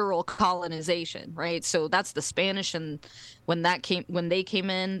literal colonization, right? So that's the Spanish, and when they came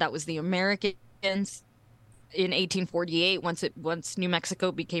in, that was the Americans in 1848. Once New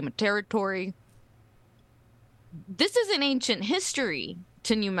Mexico became a territory. This is an ancient history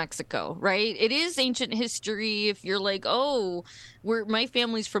to New Mexico, right? It is ancient history if you're like, oh, my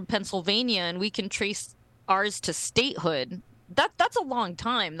family's from Pennsylvania and we can trace ours to statehood. that's a long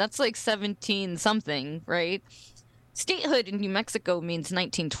time. That's like 17 something, right? Statehood in New Mexico means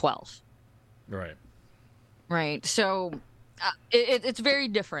 1912. Right. Right. So it's very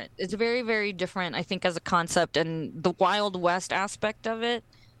different. It's very, very different, I think, as a concept, and the Wild West aspect of it.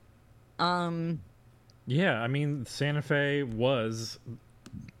 Yeah, I mean, Santa Fe was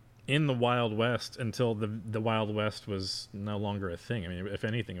in the Wild West until the Wild West was no longer a thing. I mean, if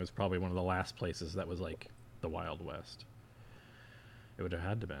anything, it was probably one of the last places that was like the Wild West. It would have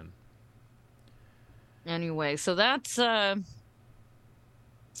had to been. Anyway, so that's the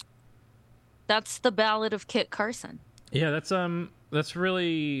Ballad of Kit Carson. Yeah, that's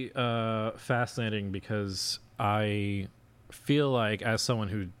really fascinating because I feel like, as someone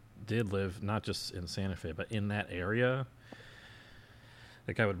who did live not just in Santa Fe but in that area,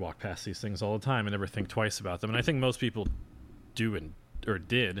 like I would walk past these things all the time and never think twice about them. And I think most people do or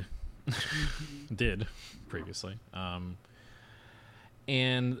did did previously.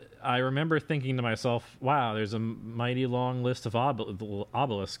 And I remember thinking to myself, "Wow, there's a mighty long list of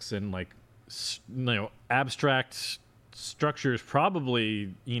obelisks and like abstract structures,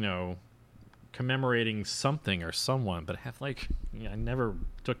 probably commemorating something or someone, but have I never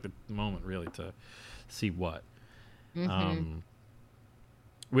took the moment really to see what."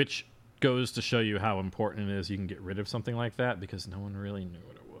 Which goes to show you how important it is you can get rid of something like that, because no one really knew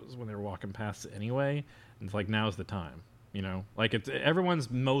what it was when they were walking past it anyway. And it's like, now's the time, everyone's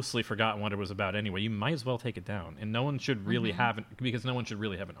mostly forgotten what it was about anyway. You might as well take it down, and no one should really have it, because no one should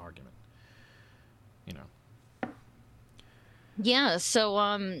really have an argument. Yeah,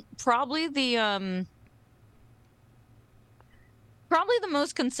 so probably the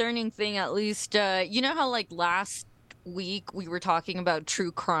most concerning thing, at least, you know how like last week we were talking about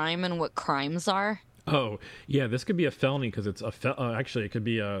true crime and what crimes are? Oh, yeah, this could be a felony because it's actually it could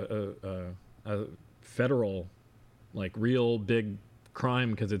be a federal, like, real big crime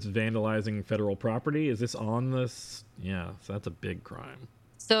because it's vandalizing federal property. Is this on this? Yeah, so that's a big crime.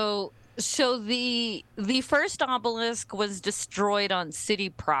 So the first obelisk was destroyed on city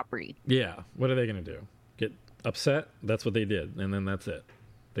property. Yeah, what are they going to do? Get upset? That's what they did, and then that's it.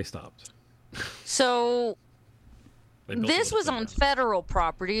 They stopped. So this was on federal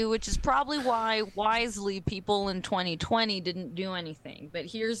property, which is probably why wisely people in 2020 didn't do anything. But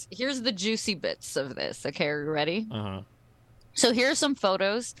here's the juicy bits of this. Okay, are you ready? So here's some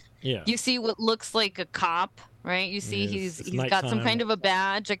photos. Yeah. You see what looks like a cop, right? You see he's got some kind of a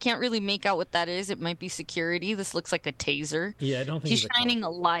badge. I can't really make out what that is. It might be security. This looks like a taser. Yeah, I don't think he's shining a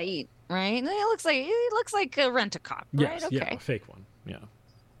light, right? It looks like a rent-a-cop, right? Yes, okay. Yeah, a fake one. Yeah.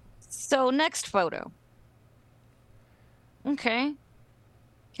 So next photo. Okay.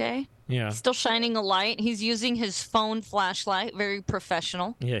 Yeah. Still shining a light. He's using his phone flashlight. Very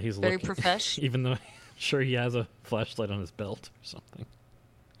professional. Yeah, he's very professional. Even though I'm sure he has a flashlight on his belt or something.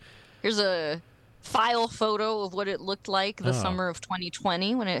 Here's a file photo of what it looked like the summer of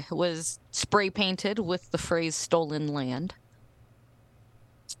 2020 when it was spray painted with the phrase "stolen land."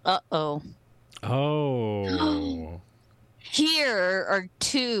 Uh-oh. Oh. Here are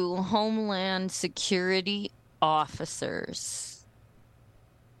two Homeland Security officers.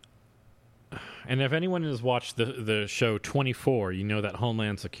 And if anyone has watched the show 24, you know that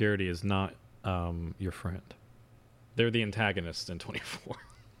Homeland Security is not your friend. They're the antagonists in 24.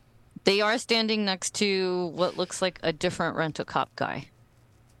 They are standing next to what looks like a different rent-a-cop guy.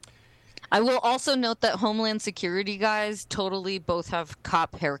 I will also note that Homeland Security guys totally both have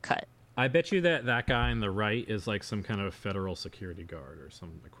cop haircut. I bet you that guy on the right is like some kind of federal security guard or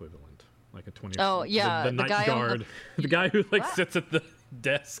some equivalent. Like a 20. Oh, yeah. The night guy guard. The guy who sits at the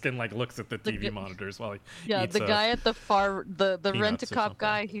desk and looks at the TV monitors while he eats, the guy at the far, the rent-a-cop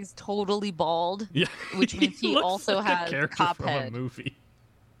guy, he's totally bald. Yeah. Which means he also like has a cop from head. A movie.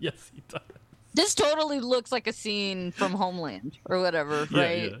 Yes, he does. This totally looks like a scene from Homeland or whatever,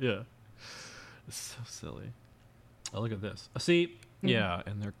 right? Yeah. It's so silly. Oh, look at this. See, yeah,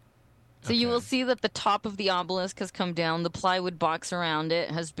 and they're... So you will see that the top of the obelisk has come down. The plywood box around it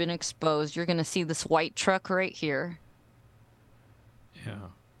has been exposed. You're going to see this white truck right here. Yeah.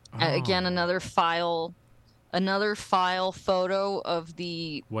 Again, another file photo of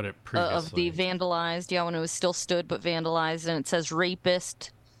the what it previously of the vandalized. Yeah, when it was still stood but vandalized, and it says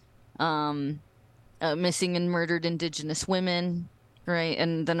rapist, missing and murdered Indigenous women, right?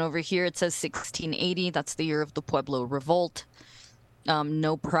 And then over here it says 1680. That's the year of the Pueblo Revolt.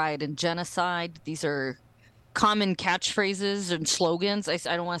 No pride in genocide. These are common catchphrases and slogans. I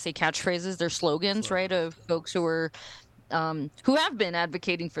don't want to say catchphrases. They're slogans, right, of folks who are who have been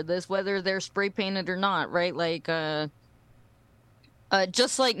advocating for this, whether they're spray painted or not, right? Like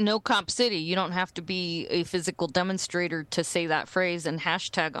Just like No Cop City, you don't have to be a physical demonstrator to say that phrase and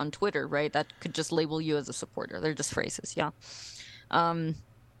hashtag on Twitter, right? That could just label you as a supporter. They're just phrases, yeah.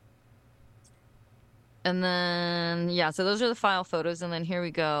 And then so those are the file photos, and then here we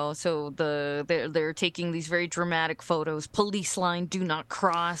go. So they're taking these very dramatic photos. Police line, do not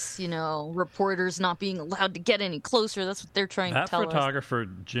cross. Reporters not being allowed to get any closer. That's what they're trying to tell us. That photographer,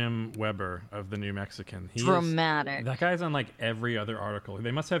 Jim Weber of the New Mexican, Dramatic. That guy's on like every other article.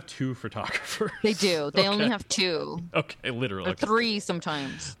 They must have 2 photographers. They do. They only have 2. Okay, literally. Or 3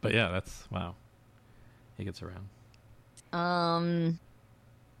 sometimes. But yeah, that's wow. He gets around.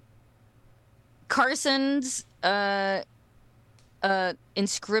 Carson's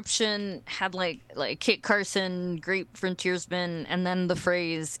inscription had like Kit Carson, great frontiers,man, and then the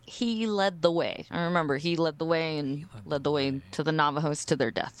phrase "he led the way." I remember he led the way and led the way to the Navajos to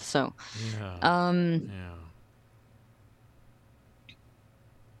their death. So,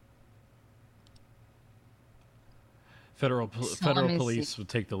 Federal police would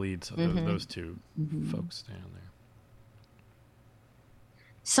take the lead, so those 2 folks stand there.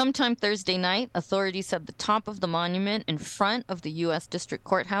 Sometime Thursday night, authorities said the top of the monument in front of the U.S. District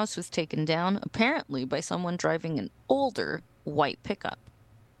Courthouse was taken down, apparently by someone driving an older white pickup.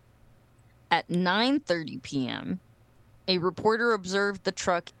 At 9:30 p.m., a reporter observed the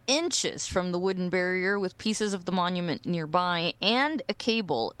truck inches from the wooden barrier with pieces of the monument nearby and a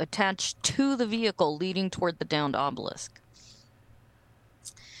cable attached to the vehicle leading toward the downed obelisk.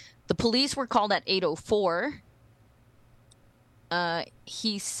 The police were called at 8:04.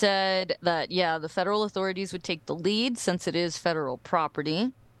 He said that, the federal authorities would take the lead since it is federal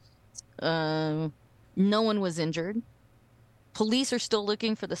property. No one was injured. Police are still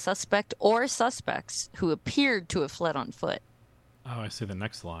looking for the suspect or suspects who appeared to have fled on foot. Oh, I see the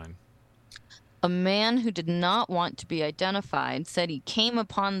next line. A man who did not want to be identified said he came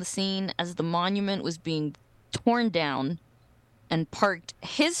upon the scene as the monument was being torn down and parked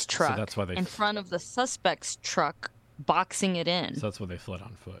his truck in front of the suspect's truck, boxing it in. So that's why they fled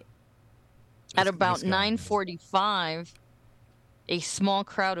on foot. At about 9:45, a small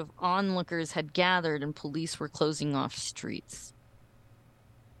crowd of onlookers had gathered and police were closing off streets.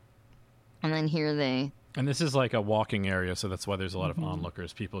 And then here they... And this is like a walking area, so that's why there's a lot of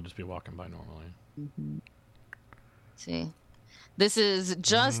onlookers. People just be walking by normally. See, this is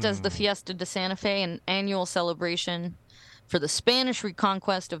just as the Fiesta de Santa Fe, an annual celebration for the Spanish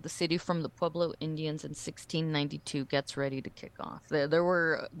reconquest of the city from the Pueblo Indians in 1692, gets ready to kick off. There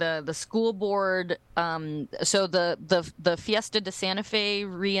were the school board, so the Fiesta de Santa Fe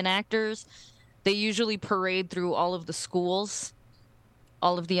reenactors, they usually parade through all of the schools,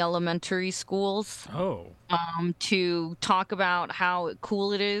 all of the elementary schools, to talk about how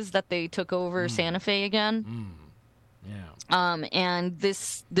cool it is that they took over Santa Fe again. Yeah. And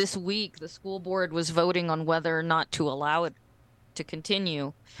this week, the school board was voting on whether or not to allow it to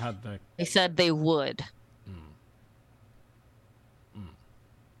continue. They said they would.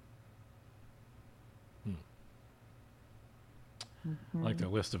 I like their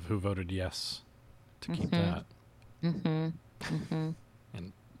list of who voted yes to keep that. And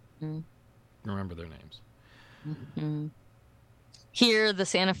remember their names. Here, the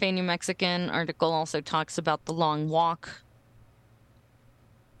Santa Fe, New Mexican article also talks about the long walk.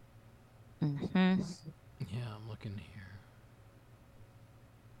 Yeah, I'm looking here.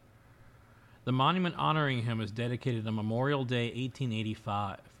 The monument honoring him was dedicated on Memorial Day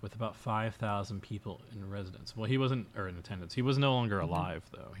 1885 with about 5,000 people in residence. Well, he wasn't, or in attendance. He was no longer alive,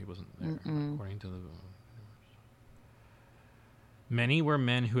 though. He wasn't there, according to the... Many were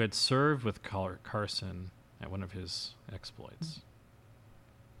men who had served with Carson at one of his exploits.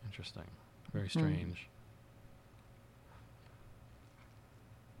 Interesting. Very strange.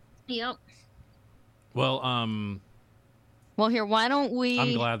 Yep. Well, well, here, why don't we...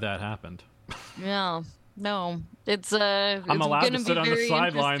 I'm glad that happened. Yeah. No. It's I'm allowed to sit on the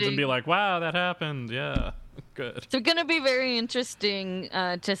sidelines and be like, wow, that happened. Yeah. Good. It's going to be very interesting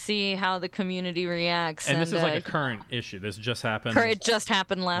to see how the community reacts. And this is like a current issue. This just happened. It just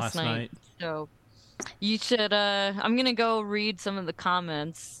happened last night. So you should... I'm going to go read some of the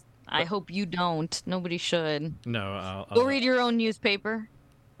comments. I hope you don't. Nobody should. No. Go read your own newspaper.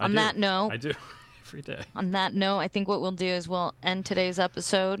 On that note... I do. Every day. On that note, I think what we'll do is we'll end today's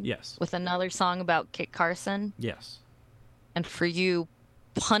episode with another song about Kit Carson. Yes. And for you,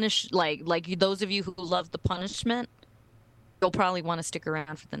 like those of you who love the punishment, you'll probably want to stick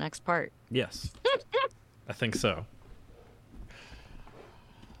around for the next part. Yes. I think so.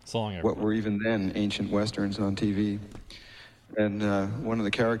 So long, everyone. What were even then ancient westerns on TV. And one of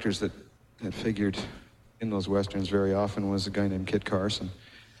the characters that figured in those westerns very often was a guy named Kit Carson,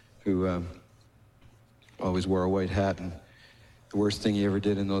 who always wore a white hat, and the worst thing he ever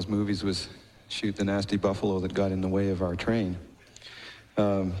did in those movies was shoot the nasty buffalo that got in the way of our train.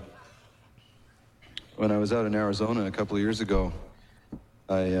 When I was out in Arizona a couple of years ago,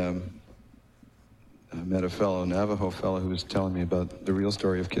 I met a Navajo fellow who was telling me about the real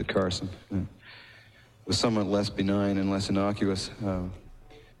story of Kit Carson. It was somewhat less benign and less innocuous.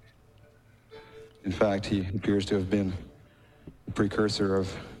 In fact, he appears to have been the precursor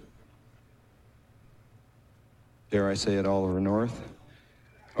of, dare I say it, Oliver North,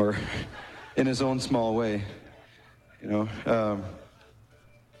 or in his own small way, you know.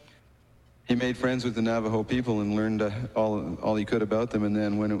 He made friends with the Navajo people and learned all he could about them, and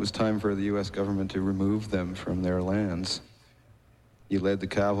then when it was time for the U.S. government to remove them from their lands, he led the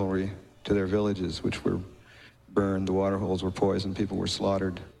cavalry to their villages, which were burned, the water holes were poisoned, people were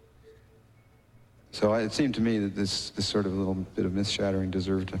slaughtered. So it seemed to me that this sort of little bit of myth-shattering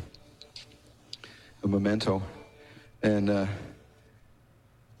deserved a memento. And I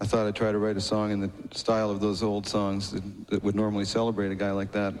thought I'd try to write a song in the style of those old songs that would normally celebrate a guy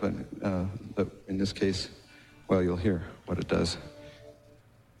like that, but in this case, well, you'll hear what it does.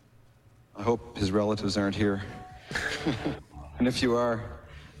 I hope his relatives aren't here. And if you are,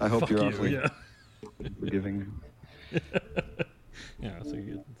 I hope you're awfully forgiving. Yeah, so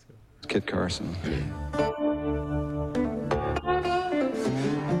good. Let's go. Kit Carson.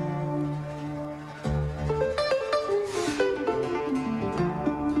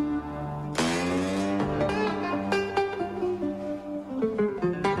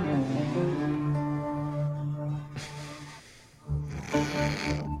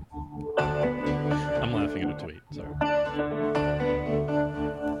 I'm laughing at a tweet, sorry.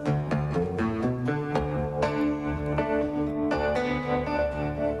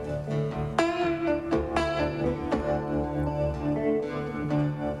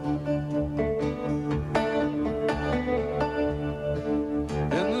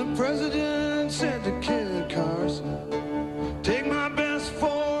 And the president said to Kit Carson, take my best 4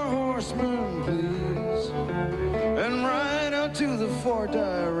 horsemen, please, and ride out to the 4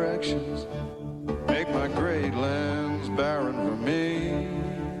 directions. Make my great lands barren for me.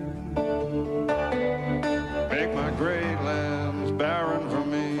 Make my great lands barren for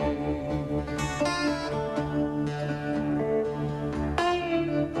me.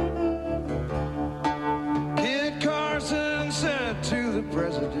 Kit Carson said to the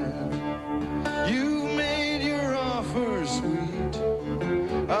president, you made your offer sweet.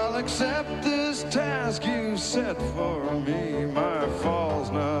 I'll accept this task you set for me. My fall's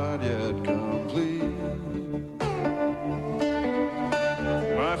not yet complete.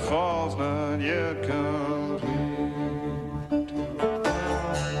 My fall's not yet complete.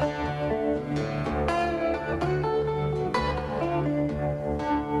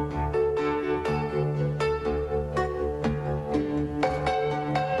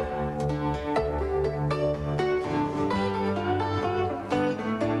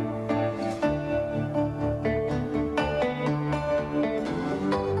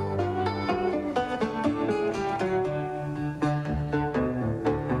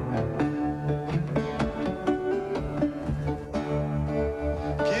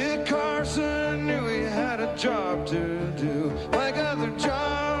 Kit Carson knew he had a job to do, like other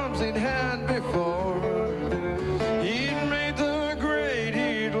jobs he'd had before. He'd made the grade,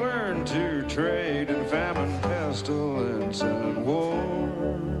 he'd learned to trade in famine, pestilence, and war.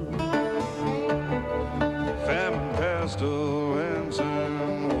 Famine, pestilence,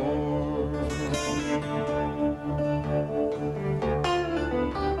 and war.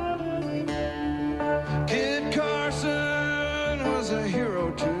 Kit Carson was a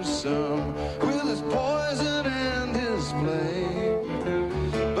hero to some, with his poison and his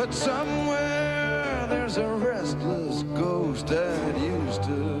flame. But somewhere there's a restless ghost that used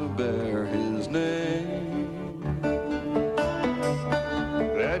to bear his name.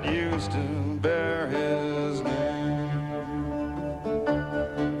 That used to bear his name.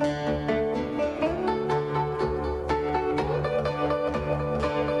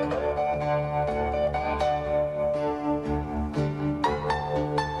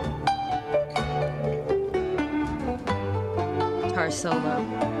 Guitar solo.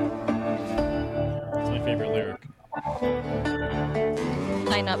 It's my favorite lyric.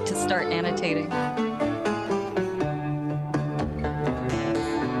 Sign up to start annotating.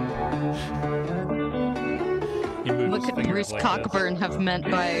 He moved What his could fingers Bruce like Cockburn have meant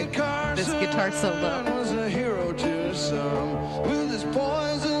by this guitar solo? Was a hero to some, with his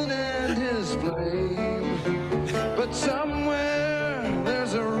poison and his flame. But somewhere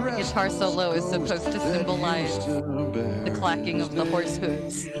there's a restless guitar solo is supposed to symbolize the clacking of the horse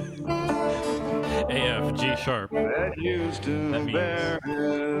hooves. A, F, G sharp. That used to bear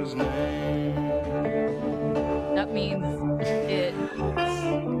his name. That means it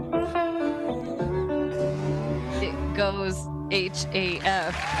goes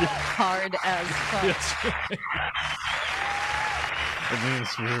HAF, hard as fuck. That's right. It means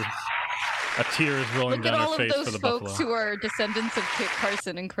a tear is rolling Look at down all her face of for those the folks buffalo. who are descendants of Kit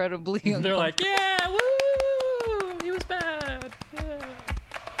Carson, incredibly They're like, uncomfortable. yeah, woo, he was bad.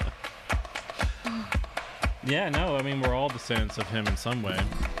 Yeah, no, I mean, we're all descendants of him in some way,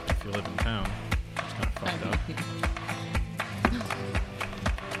 if you live in town. It's kind of fucked up.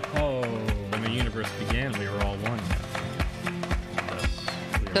 Oh, when the universe began, we were all one.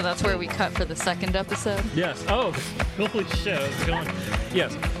 So that's where we cut for the second episode? Yes. Oh, holy shit. I was going.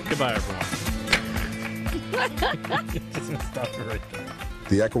 Yes. Goodbye, everyone. Stop it right there.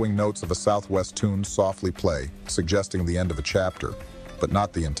 The echoing notes of a Southwest tune softly play, suggesting the end of a chapter, but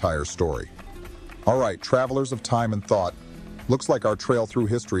not the entire story. All right, travelers of time and thought, looks like our trail through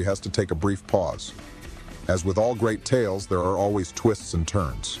history has to take a brief pause. As with all great tales, there are always twists and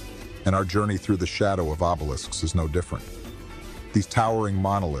turns, and our journey through the shadow of obelisks is no different. These towering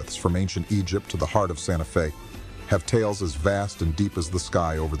monoliths from ancient Egypt to the heart of Santa Fe have tales as vast and deep as the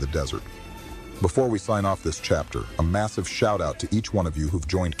sky over the desert. Before we sign off this chapter, a massive shout out to each one of you who've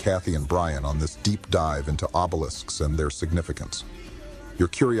joined Kathy and Brian on this deep dive into obelisks and their significance. Your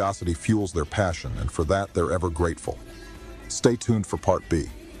curiosity fuels their passion, and for that, they're ever grateful. Stay tuned for Part B,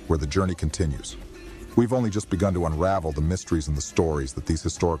 where the journey continues. We've only just begun to unravel the mysteries and the stories that these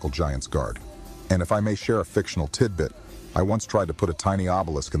historical giants guard. And if I may share a fictional tidbit, I once tried to put a tiny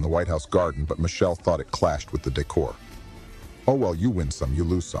obelisk in the White House garden, but Michelle thought it clashed with the decor. Oh well, you win some, you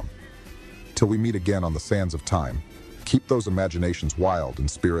lose some. Till we meet again on the sands of time, keep those imaginations wild and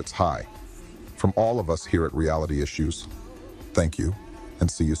spirits high. From all of us here at Reality Issues, thank you,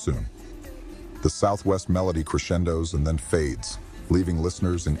 and see you soon. The Southwest melody crescendos and then fades, leaving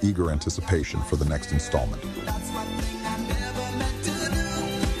listeners in eager anticipation for the next installment. That's one thing I never meant to do,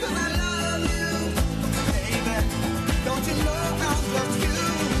 'cause I love you, baby. Don't you know I'm just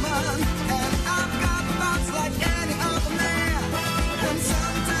human, and I've got thoughts like any other man. And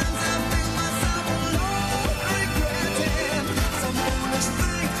sometimes I feel myself alone, regretting some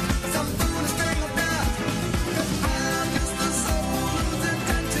foolish thing I've done. 'Cause I'm just a soul whose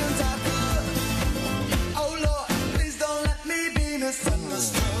intentions are good. Oh Lord, please don't let me be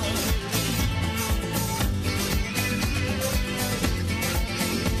misunderstood.